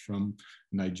Bangladesh, from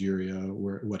Nigeria,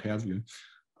 what have you,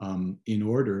 in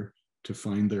order to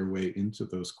find their way into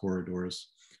those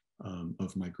corridors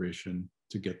of migration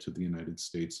to get to the United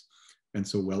States. And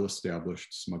so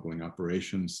well-established smuggling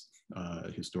operations,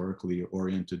 historically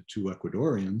oriented to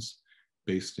Ecuadorians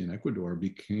based in Ecuador,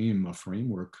 became a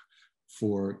framework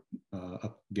for a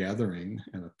gathering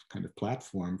and a kind of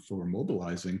platform for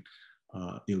mobilizing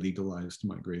illegalized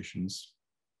migrations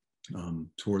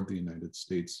toward the United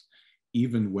States,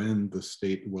 even when the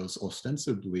state was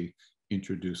ostensibly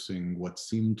introducing what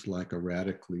seemed like a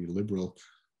radically liberal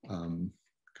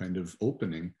kind of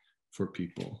opening for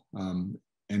people. And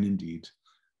indeed,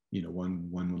 you know, when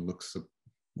one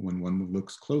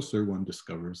looks closer, one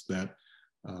discovers that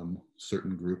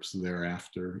certain groups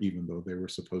thereafter, even though they were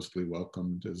supposedly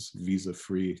welcomed as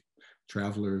visa-free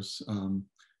travelers,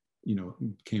 you know,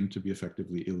 came to be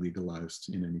effectively illegalized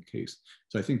in any case.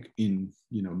 So I think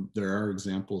there are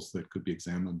examples that could be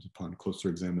examined upon closer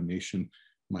examination.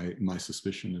 My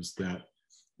suspicion is that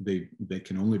they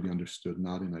can only be understood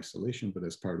not in isolation, but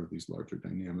as part of these larger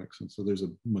dynamics. And so there's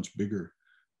a much bigger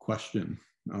question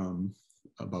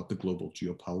about the global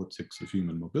geopolitics of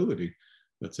human mobility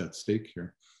that's at stake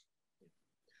here.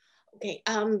 Okay,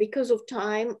 because of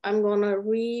time, I'm gonna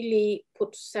really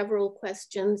put several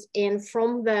questions in.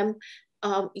 From them,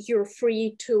 you're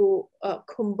free to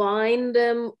combine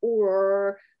them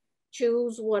or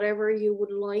choose whatever you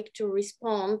would like to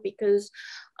respond, because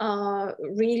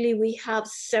really we have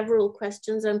several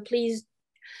questions, and please,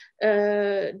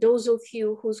 those of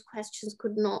you whose questions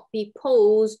could not be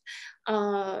posed,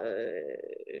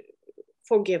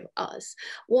 forgive us.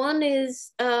 One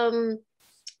is,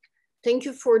 thank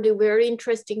you for the very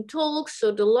interesting talk.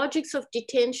 So the logics of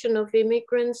detention of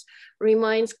immigrants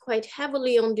remains quite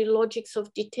heavily on the logics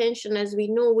of detention as we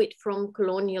know it from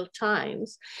colonial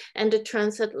times and the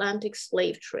transatlantic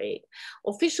slave trade.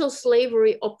 Official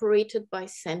slavery operated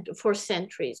for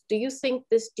centuries. Do you think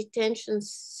this detention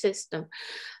system,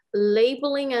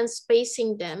 labeling and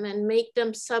spacing them and make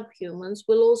them subhumans,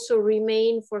 will also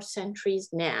remain for centuries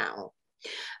now?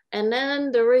 And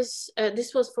then there is,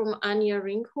 this was from Anja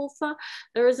Ringhofer.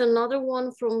 There is another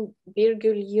one from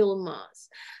Birgül Yilmaz.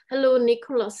 Hello,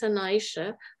 Nicholas and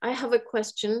Aisha. I have a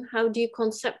question. How do you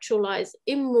conceptualize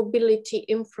immobility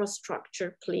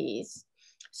infrastructure, please?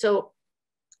 So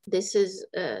this is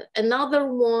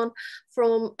another one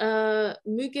from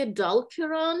Müge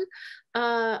Dalkiran.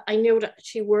 I know that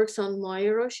she works on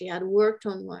Moira. She had worked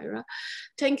on Moira.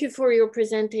 Thank you for your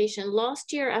presentation.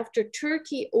 Last year, after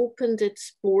Turkey opened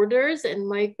its borders and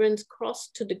migrants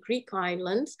crossed to the Greek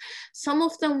islands, some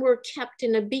of them were kept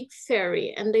in a big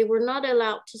ferry and they were not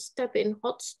allowed to step in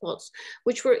hotspots,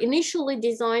 which were initially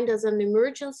designed as an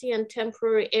emergency and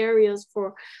temporary areas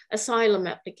for asylum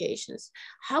applications.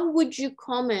 How would you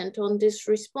comment on this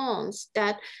response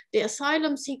that the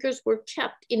asylum seekers were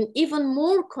kept in even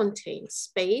more contained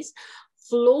space,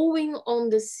 flowing on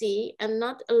the sea and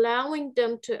not allowing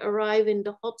them to arrive in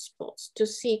the hotspots to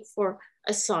seek for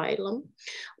asylum?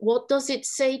 What does it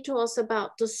say to us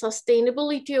about the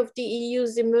sustainability of the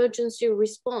EU's emergency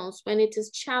response when it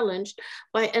is challenged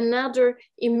by another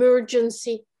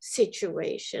emergency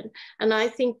situation? And I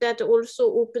think that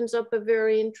also opens up a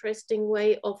very interesting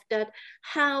way of that,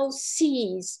 how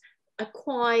seas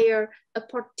acquire a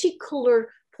particular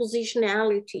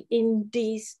positionality in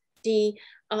these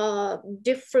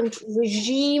different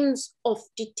regimes of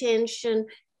detention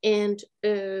and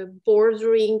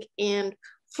bordering and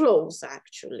flows,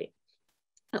 actually,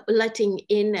 letting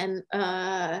in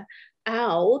and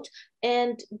out.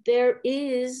 And there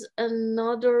is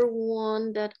another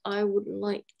one that I would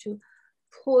like to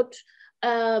put,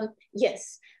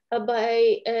 yes,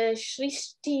 by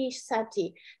Shrishti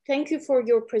Sati. Thank you for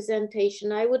your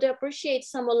presentation. I would appreciate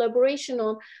some elaboration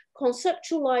on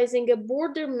conceptualizing a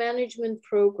border management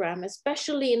program,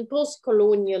 especially in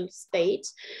post-colonial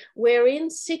states, wherein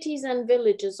cities and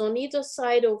villages on either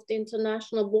side of the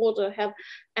international border have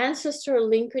ancestral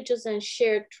linkages and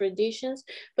shared traditions,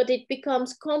 but it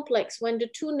becomes complex when the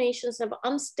two nations have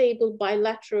unstable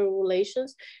bilateral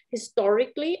relations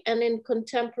historically and in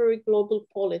contemporary global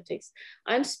politics.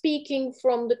 I'm speaking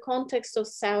from the context of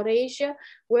South Asia,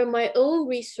 where my own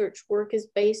research work is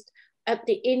based at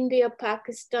the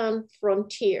India-Pakistan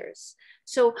frontiers.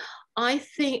 So I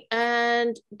think,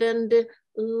 and then the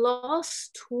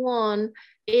last one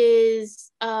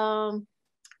is,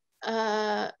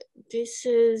 this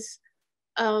is,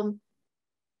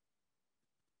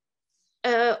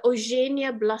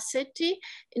 Eugenia Blasetti.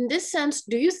 In this sense,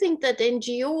 do you think that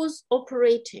NGOs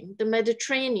operating the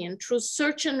Mediterranean through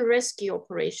search and rescue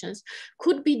operations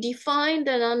could be defined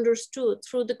and understood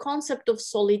through the concept of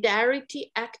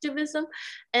solidarity activism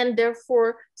and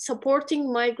therefore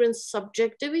supporting migrants'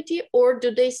 subjectivity, or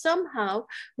do they somehow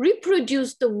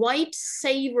reproduce the white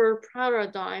savior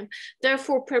paradigm,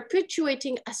 therefore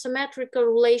perpetuating asymmetrical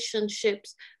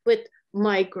relationships with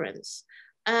migrants?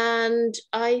 And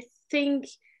I think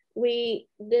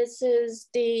this is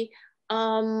the,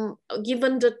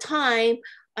 given the time,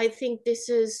 I think this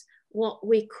is what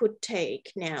we could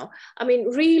take now. I mean,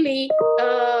 really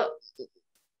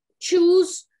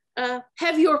choose,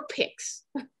 have your picks.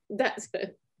 That's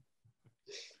it.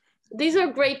 These are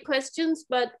great questions,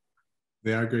 but.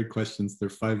 They are great questions. They're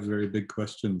 5 very big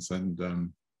questions, and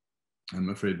I'm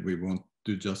afraid we won't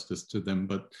do justice to them,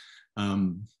 but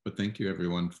thank you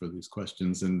everyone for these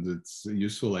questions. And it's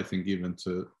useful, I think, even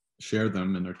to share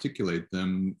them and articulate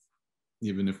them,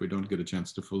 even if we don't get a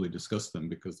chance to fully discuss them,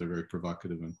 because they're very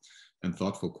provocative and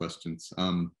thoughtful questions.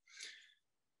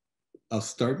 I'll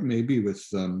start maybe with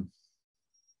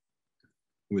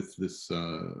this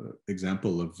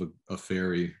example of a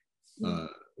ferry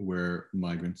where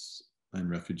migrants and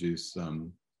refugees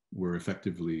were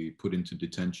effectively put into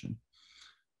detention.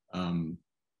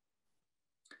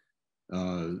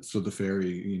 So the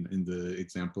ferry, in the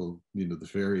example, the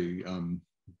ferry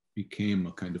became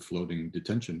a kind of floating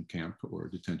detention camp or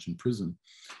detention prison.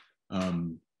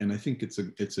 And I think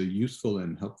it's a useful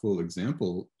and helpful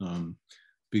example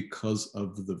because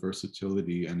of the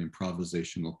versatility and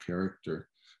improvisational character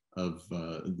of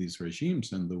these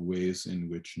regimes and the ways in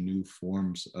which new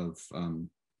forms of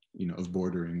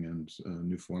bordering and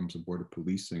new forms of border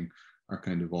policing are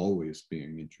kind of always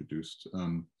being introduced.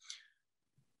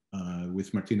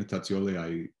 With Martina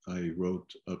Tazzioli, I wrote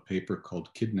a paper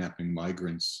called "Kidnapping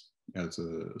Migrants as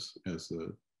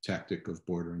a Tactic of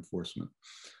Border Enforcement."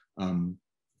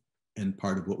 And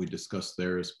part of what we discussed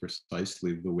there is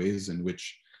precisely the ways in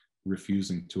which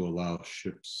refusing to allow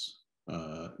ships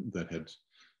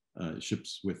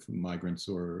ships with migrants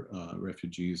or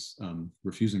refugees,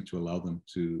 refusing to allow them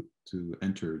to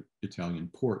enter Italian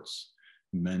ports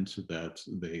meant that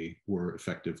they were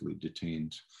effectively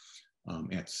detained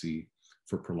at sea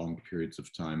for prolonged periods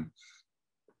of time.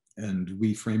 And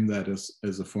we frame that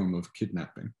as a form of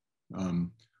kidnapping,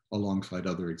 alongside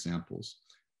other examples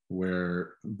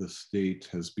where the state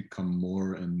has become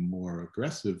more and more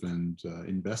aggressive and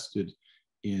invested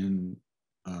in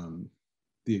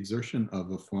the exertion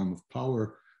of a form of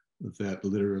power that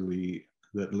literally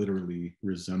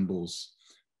resembles,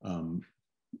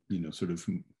 sort of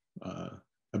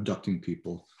abducting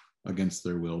people against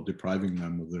their will, depriving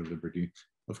them of their liberty.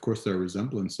 Of course, there are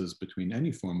resemblances between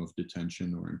any form of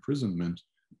detention or imprisonment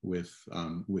with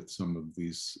some of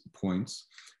these points,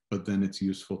 but then it's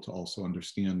useful to also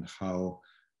understand how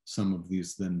some of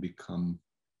these then become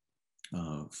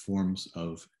forms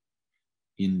of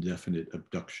indefinite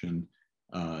abduction,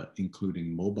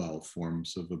 including mobile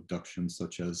forms of abduction,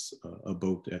 such as a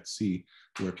boat at sea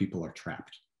where people are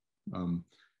trapped.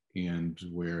 And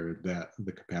where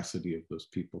the capacity of those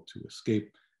people to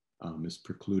escape is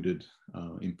precluded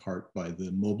in part by the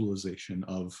mobilization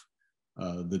of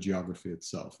the geography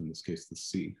itself, in this case, the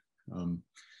sea.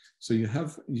 So you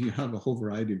have a whole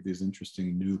variety of these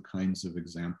interesting new kinds of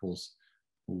examples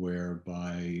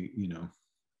whereby,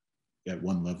 at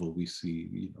one level we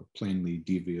see, plainly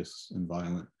devious and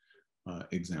violent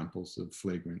examples of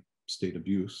flagrant state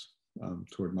abuse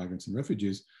toward migrants and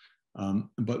refugees.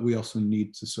 But we also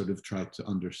need to sort of try to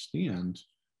understand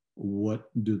what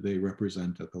do they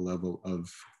represent at the level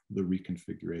of the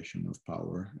reconfiguration of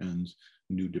power and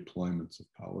new deployments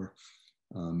of power,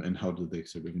 and how do they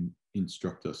sort of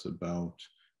instruct us about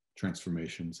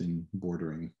transformations in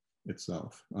bordering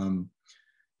itself.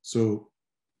 So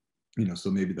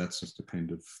maybe that's just a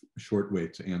kind of short way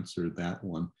to answer that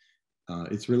one.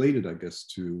 It's related, I guess,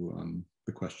 to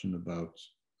the question about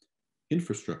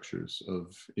infrastructures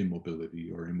of immobility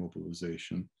or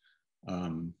immobilization,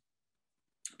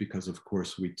 because of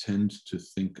course we tend to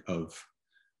think of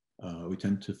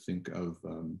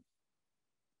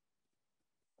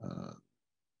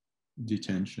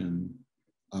detention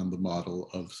on the model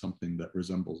of something that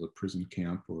resembles a prison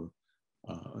camp or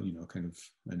kind of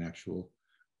an actual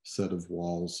set of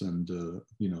walls and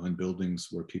and buildings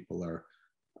where people are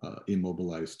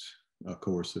immobilized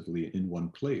coercively in one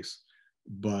place.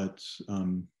 But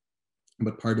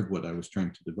part of what I was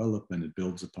trying to develop, and it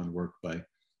builds upon work by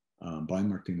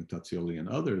Martina Tazzioli and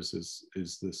others,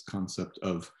 is this concept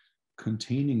of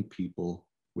containing people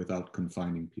without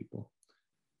confining people.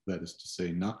 That is to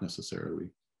say, not necessarily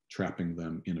trapping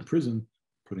them in a prison,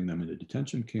 putting them in a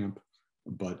detention camp,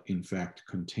 but in fact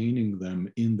containing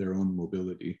them in their own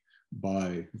mobility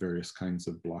by various kinds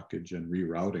of blockage and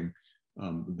rerouting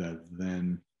that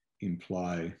then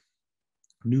imply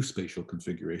new spatial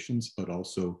configurations, but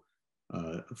also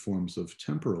forms of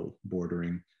temporal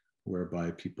bordering,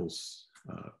 whereby people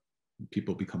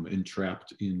become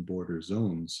entrapped in border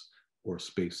zones or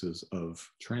spaces of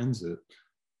transit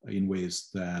in ways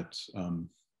that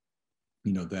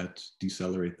that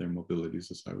decelerate their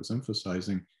mobilities, as I was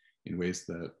emphasizing, in ways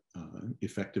that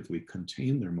effectively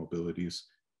contain their mobilities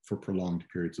for prolonged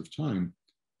periods of time,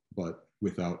 but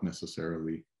without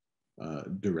necessarily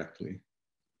directly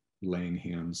laying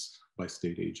hands by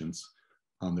state agents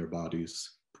on their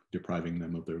bodies, depriving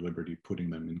them of their liberty, putting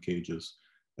them in cages,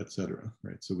 etc.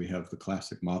 Right? So we have the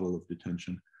classic model of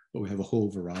detention, but we have a whole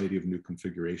variety of new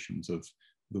configurations of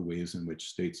the ways in which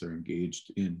states are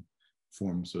engaged in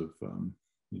forms of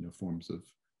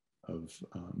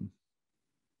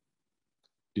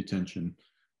detention,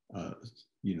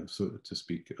 so to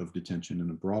speak, of detention in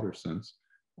a broader sense,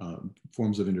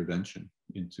 forms of intervention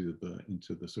into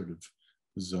the sort of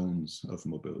zones of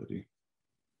mobility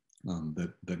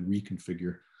that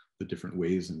reconfigure the different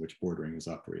ways in which bordering is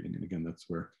operating. And again, that's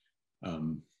where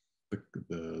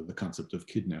the concept of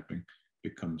kidnapping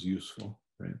becomes useful,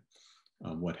 right?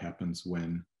 What happens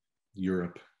when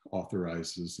Europe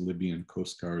authorizes Libyan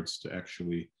coast guards to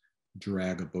actually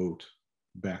drag a boat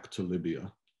back to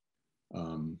Libya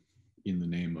in the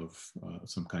name of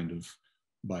some kind of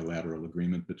bilateral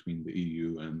agreement between the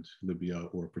EU and Libya,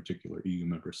 or particular EU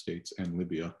member states and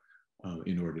Libya,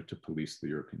 in order to police the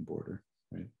European border,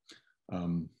 right?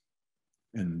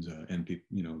 And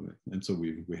so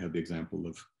we have the example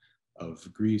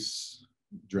of Greece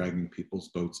dragging people's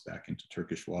boats back into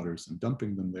Turkish waters and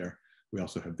dumping them there. We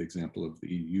also have the example of the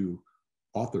EU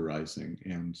authorizing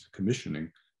and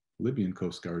commissioning Libyan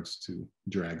coast guards to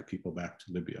drag people back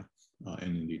to Libya,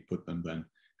 and indeed put them then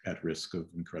at risk of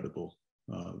incredible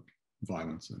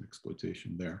violence and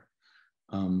exploitation there.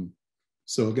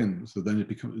 So then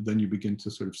you begin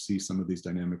to sort of see some of these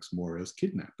dynamics more as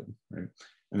kidnapping, right?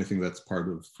 And I think that's part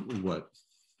of what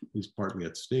is partly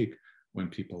at stake when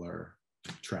people are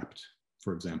trapped,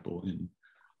 for example,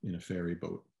 in a ferry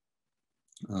boat.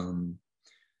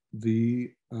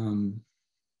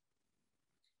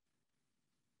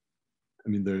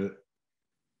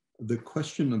 The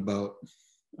question about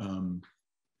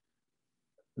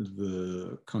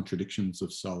the contradictions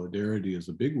of solidarity is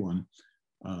a big one.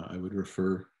 I would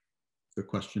refer the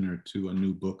questioner to a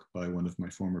new book by one of my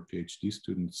former PhD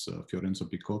students, Fiorenzo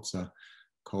Picozza,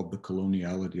 called The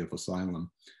Coloniality of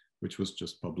Asylum, which was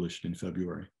just published in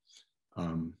February.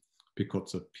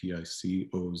 Picozza,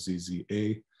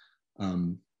 P-I-C-O-Z-Z-A.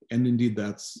 And indeed,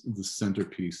 that's the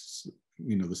centerpiece,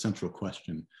 the central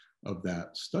question of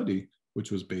that study,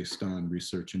 which was based on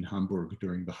research in Hamburg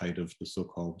during the height of the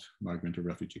so-called migrant or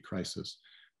refugee crisis.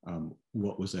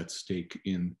 What was at stake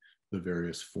in the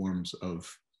various forms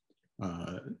of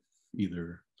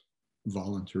either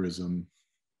voluntarism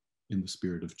in the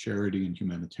spirit of charity and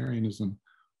humanitarianism,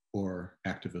 or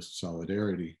activist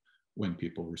solidarity when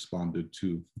people responded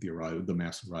to the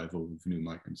mass arrival of new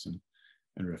migrants and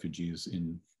refugees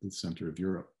in the center of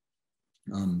Europe.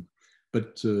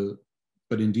 But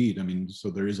indeed, so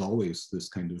there is always this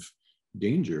kind of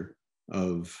danger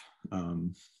of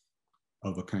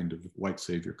a kind of white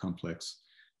savior complex.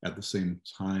 At the same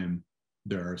time,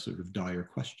 there are sort of dire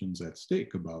questions at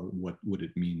stake about what would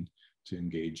it mean to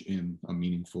engage in a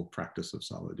meaningful practice of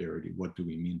solidarity. What do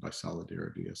we mean by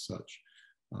solidarity as such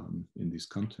in these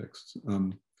contexts?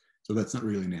 So that's not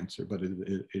really an answer, but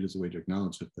it is a way to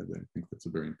acknowledge it, that I think that's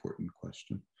a very important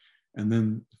question. And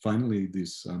then finally,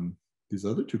 these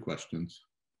other two questions.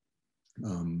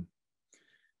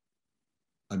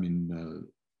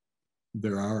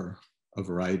 There are a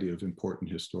variety of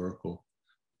important historical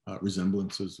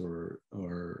resemblances or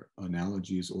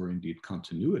analogies, or indeed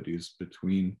continuities,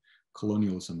 between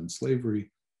colonialism and slavery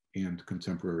and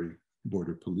contemporary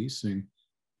border policing.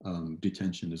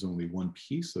 Detention is only one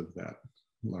piece of that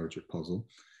larger puzzle,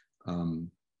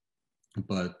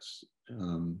 but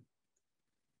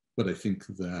I think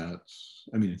that,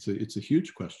 it's a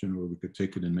huge question where we could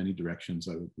take it in many directions.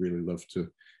 I would really love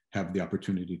to have the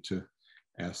opportunity to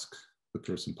ask the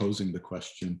person posing the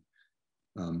question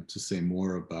to say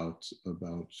more about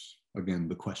again,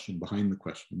 the question behind the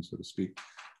question, so to speak.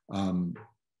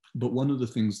 But one of the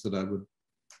things that I would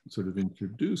sort of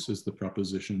introduce is the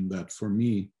proposition that, for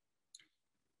me,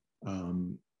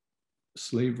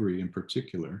 slavery in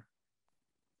particular,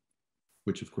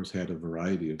 which of course had a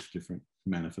variety of different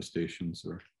manifestations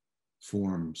or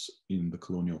forms in the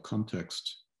colonial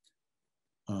context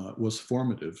was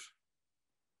formative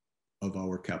of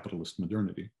our capitalist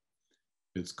modernity.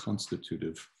 It's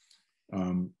constitutive.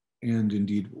 And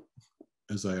indeed,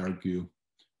 as I argue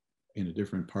in a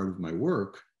different part of my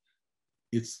work,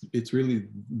 it's really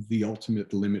the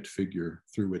ultimate limit figure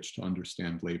through which to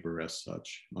understand labor as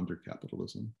such under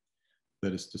capitalism.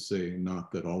 That is to say,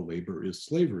 not that all labor is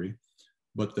slavery,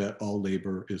 but that all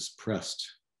labor is pressed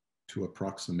to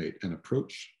approximate and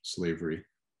approach slavery,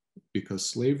 because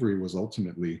slavery was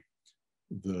ultimately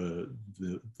the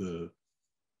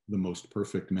most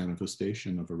perfect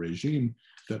manifestation of a regime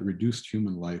that reduced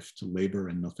human life to labor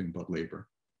and nothing but labor,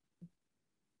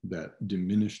 that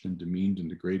diminished and demeaned and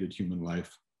degraded human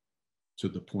life to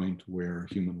the point where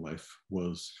human life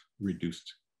was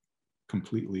reduced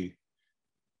completely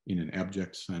in an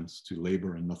abject sense to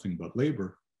labor and nothing but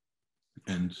labor,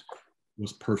 and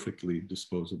was perfectly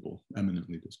disposable,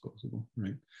 eminently disposable,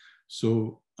 right?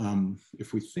 So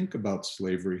if we think about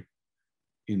slavery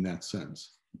in that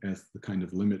sense, as the kind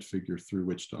of limit figure through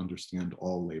which to understand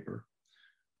all labor,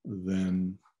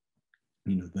 then,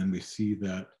 then we see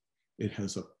that it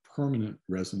has a permanent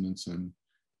resonance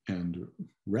and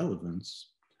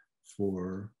relevance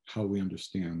for how we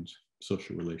understand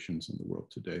social relations in the world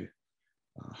today,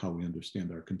 how we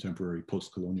understand our contemporary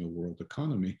post-colonial world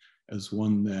economy as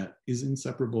one that is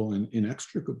inseparable and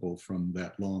inextricable from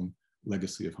that long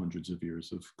legacy of hundreds of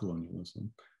years of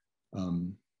colonialism.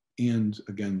 And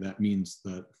again, that means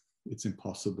that it's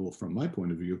impossible from my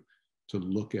point of view to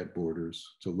look at borders,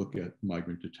 to look at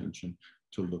migrant detention,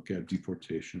 to look at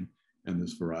deportation, and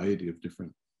this variety of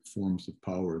different forms of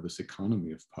power, this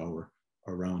economy of power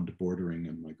around bordering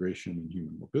and migration and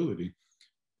human mobility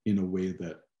in a way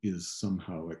that is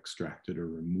somehow extracted or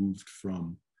removed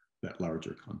from that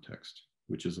larger context,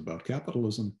 which is about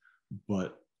capitalism,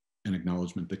 but an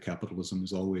acknowledgement that capitalism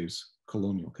is always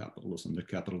colonial capitalism, that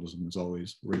capitalism is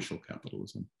always racial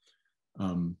capitalism.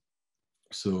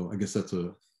 So I guess that's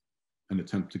an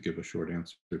attempt to give a short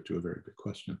answer to a very big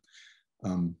question.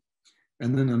 And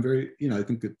then I'm very, I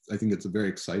think it's a very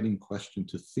exciting question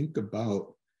to think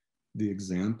about the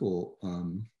example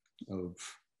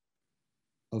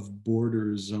of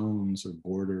border zones or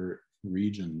border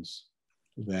regions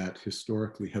that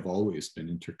historically have always been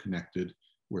interconnected,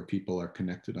 where people are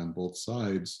connected on both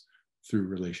sides through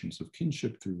relations of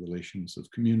kinship, through relations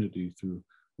of community, through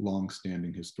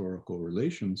long-standing historical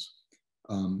relations,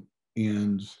 and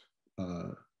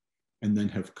then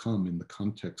have come in the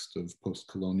context of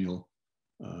post-colonial,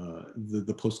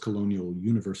 the post-colonial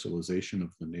universalization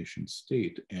of the nation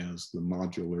state as the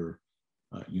modular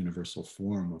universal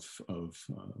form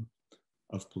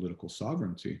of political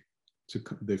sovereignty.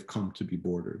 They've come to be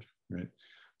bordered, right?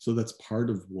 So that's part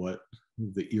of what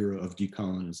the era of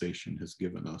decolonization has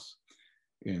given us.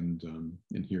 And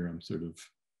here I'm sort of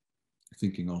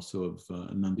thinking also of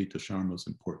Nandita Sharma's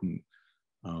important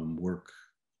work,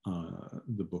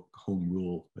 the book Home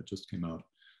Rule that just came out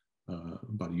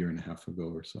about a year and a half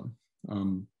ago or so,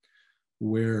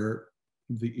 where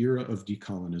the era of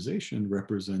decolonization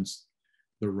represents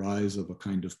the rise of a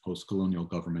kind of post-colonial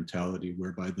governmentality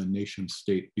whereby the nation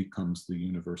state becomes the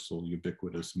universal,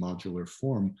 ubiquitous, modular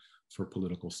form for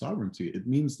political sovereignty. It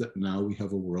means that now we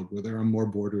have a world where there are more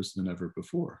borders than ever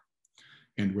before,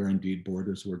 and where indeed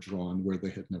borders were drawn where they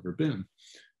had never been.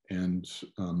 And,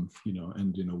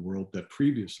 and in a world that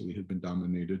previously had been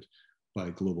dominated by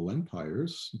global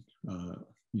empires,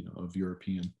 of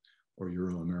European or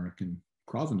Euro-American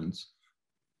provenance,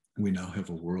 we now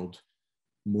have a world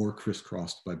more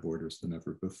crisscrossed by borders than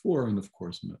ever before. And of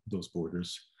course, those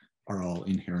borders are all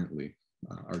inherently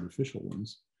artificial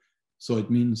ones. So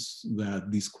it means that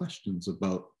these questions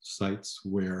about sites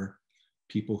where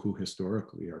people who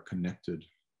historically are connected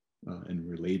and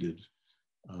related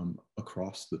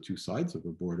across the two sides of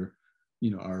a border,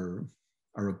 are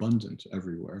abundant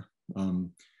everywhere.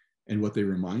 And what they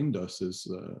remind us is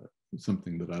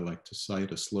something that I like to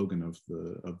cite, a slogan of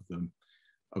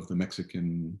the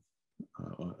Mexican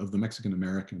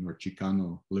American or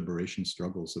Chicano liberation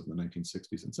struggles of the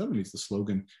 1960s and 70s. The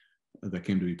slogan that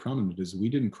came to be prominent is, "We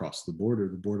didn't cross the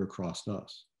border crossed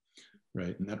us,"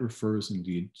 right? And that refers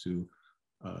indeed to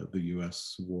the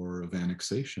US war of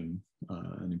annexation,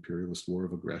 an imperialist war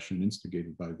of aggression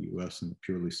instigated by the US in a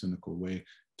purely cynical way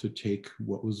to take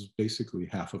what was basically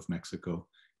half of Mexico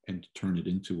and turn it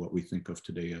into what we think of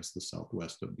today as the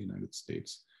Southwest of the United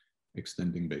States,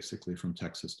 extending basically from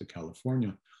Texas to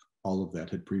California. All of that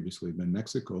had previously been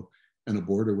Mexico. and a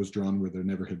border was drawn where there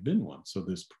never had been one. So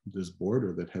this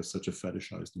border that has such a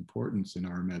fetishized importance in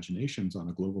our imaginations on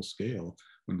a global scale,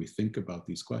 when we think about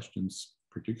these questions,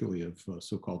 particularly of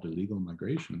so-called illegal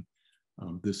migration,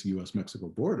 this US-Mexico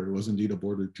border was indeed a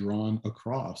border drawn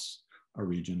across a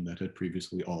region that had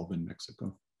previously all been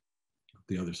Mexico.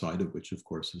 The other side of which, of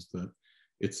course, is that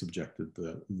it subjected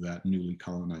that newly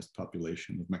colonized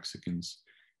population of Mexicans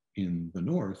in the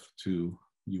north to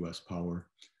US power.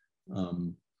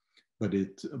 But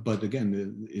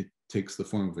again, it takes the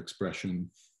form of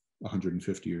expression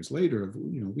 150 years later of,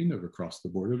 we never crossed the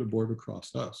border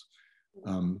crossed us.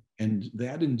 And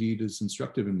that indeed is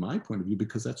instructive in my point of view,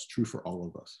 because that's true for all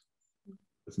of us.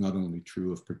 It's not only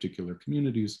true of particular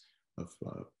communities, of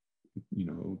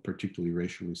particularly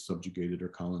racially subjugated or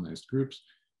colonized groups.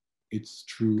 It's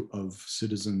true of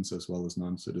citizens as well as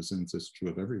non-citizens. It's true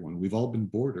of everyone. We've all been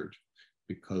bordered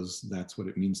because that's what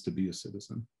it means to be a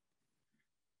citizen.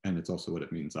 And it's also what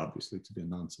it means, obviously, to be a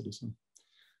non-citizen.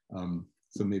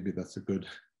 So maybe that's a good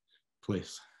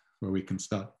place where we can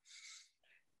stop.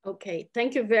 Okay,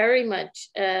 thank you very much,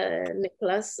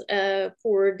 Nicholas,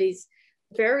 for this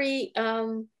very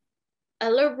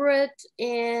elaborate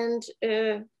and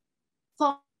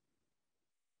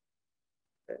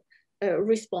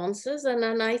responses. And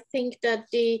then I think that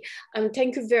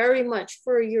thank you very much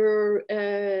for your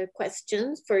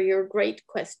questions, for your great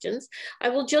questions. I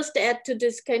will just add to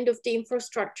this kind of the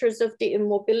infrastructures of the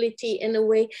immobility in a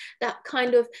way that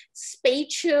kind of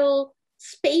spatial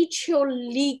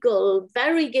legal,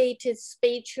 variegated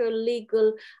spatial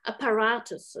legal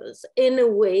apparatuses in a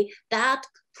way that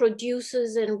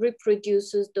produces and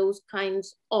reproduces those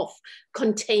kinds of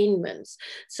containments.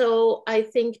 So I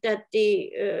think that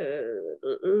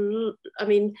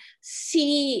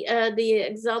see the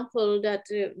example that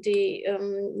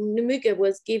Numuge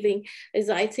was giving is,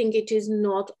 I think it is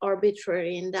not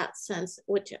arbitrary in that sense,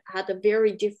 which had a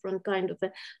very different kind of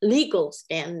a legal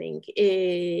standing,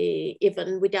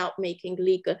 even without making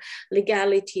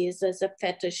legalities as a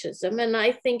fetishism. And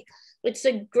I think it's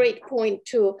a great point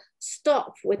to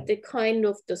stop with the kind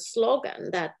of the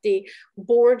slogan that the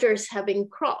borders having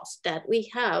crossed that we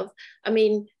have. I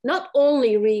mean, not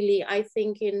only really, I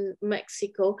think in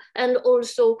Mexico and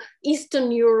also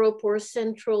Eastern Europe or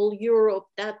Central Europe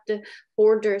that the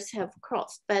borders have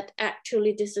crossed, but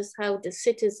actually this is how the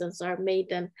citizens are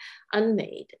made and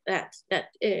unmade.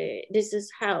 This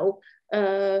is how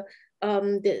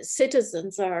the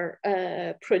citizens are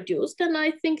produced. And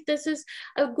I think this is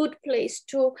a good place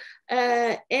to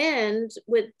end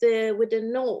with the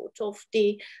note of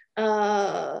the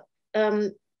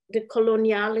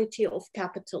coloniality of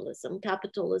capitalism.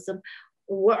 Capitalism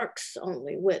works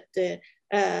only with the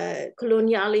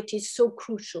coloniality is so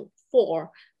crucial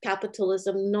for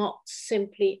capitalism, not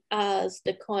simply as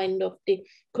the kind of the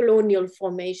colonial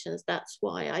formations. That's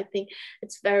why I think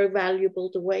it's very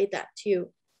valuable the way that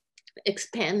you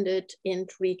expanded and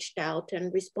reached out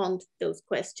and respond to those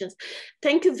questions.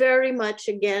 Thank you very much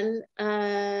again,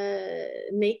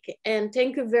 Nick, and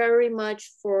thank you very much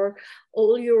for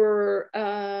all your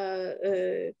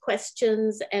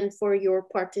questions and for your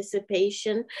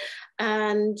participation.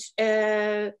 And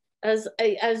as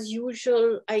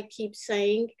usual, I keep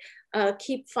saying,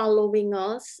 keep following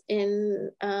us. In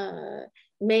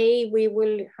May, we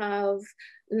will have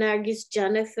Nargis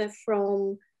Janefe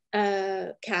from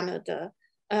Canada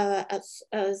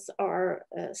as our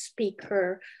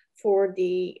speaker for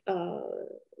the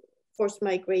forced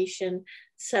migration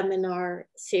seminar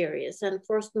series. And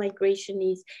forced migration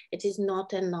it is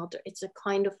not another, it's a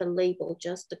kind of a label,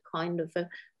 just a kind of a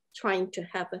trying to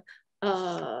have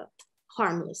a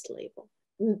harmless label,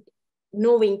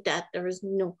 knowing that there is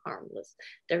no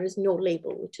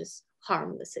label which is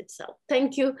harmless itself.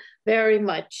 Thank you very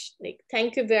much, Nick.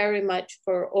 Thank you very much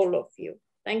for all of you.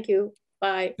 Thank you.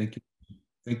 Bye. Thank you.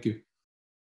 Thank you.